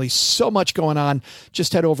families. So much going on.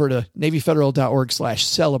 Just head over to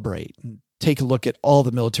NavyFederal.org/celebrate and take a look at all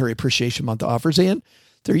the Military Appreciation Month offers and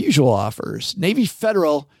their usual offers. Navy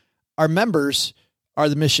Federal, our members are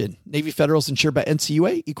the mission. Navy Federal is insured by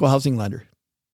NCUA, Equal Housing Lender.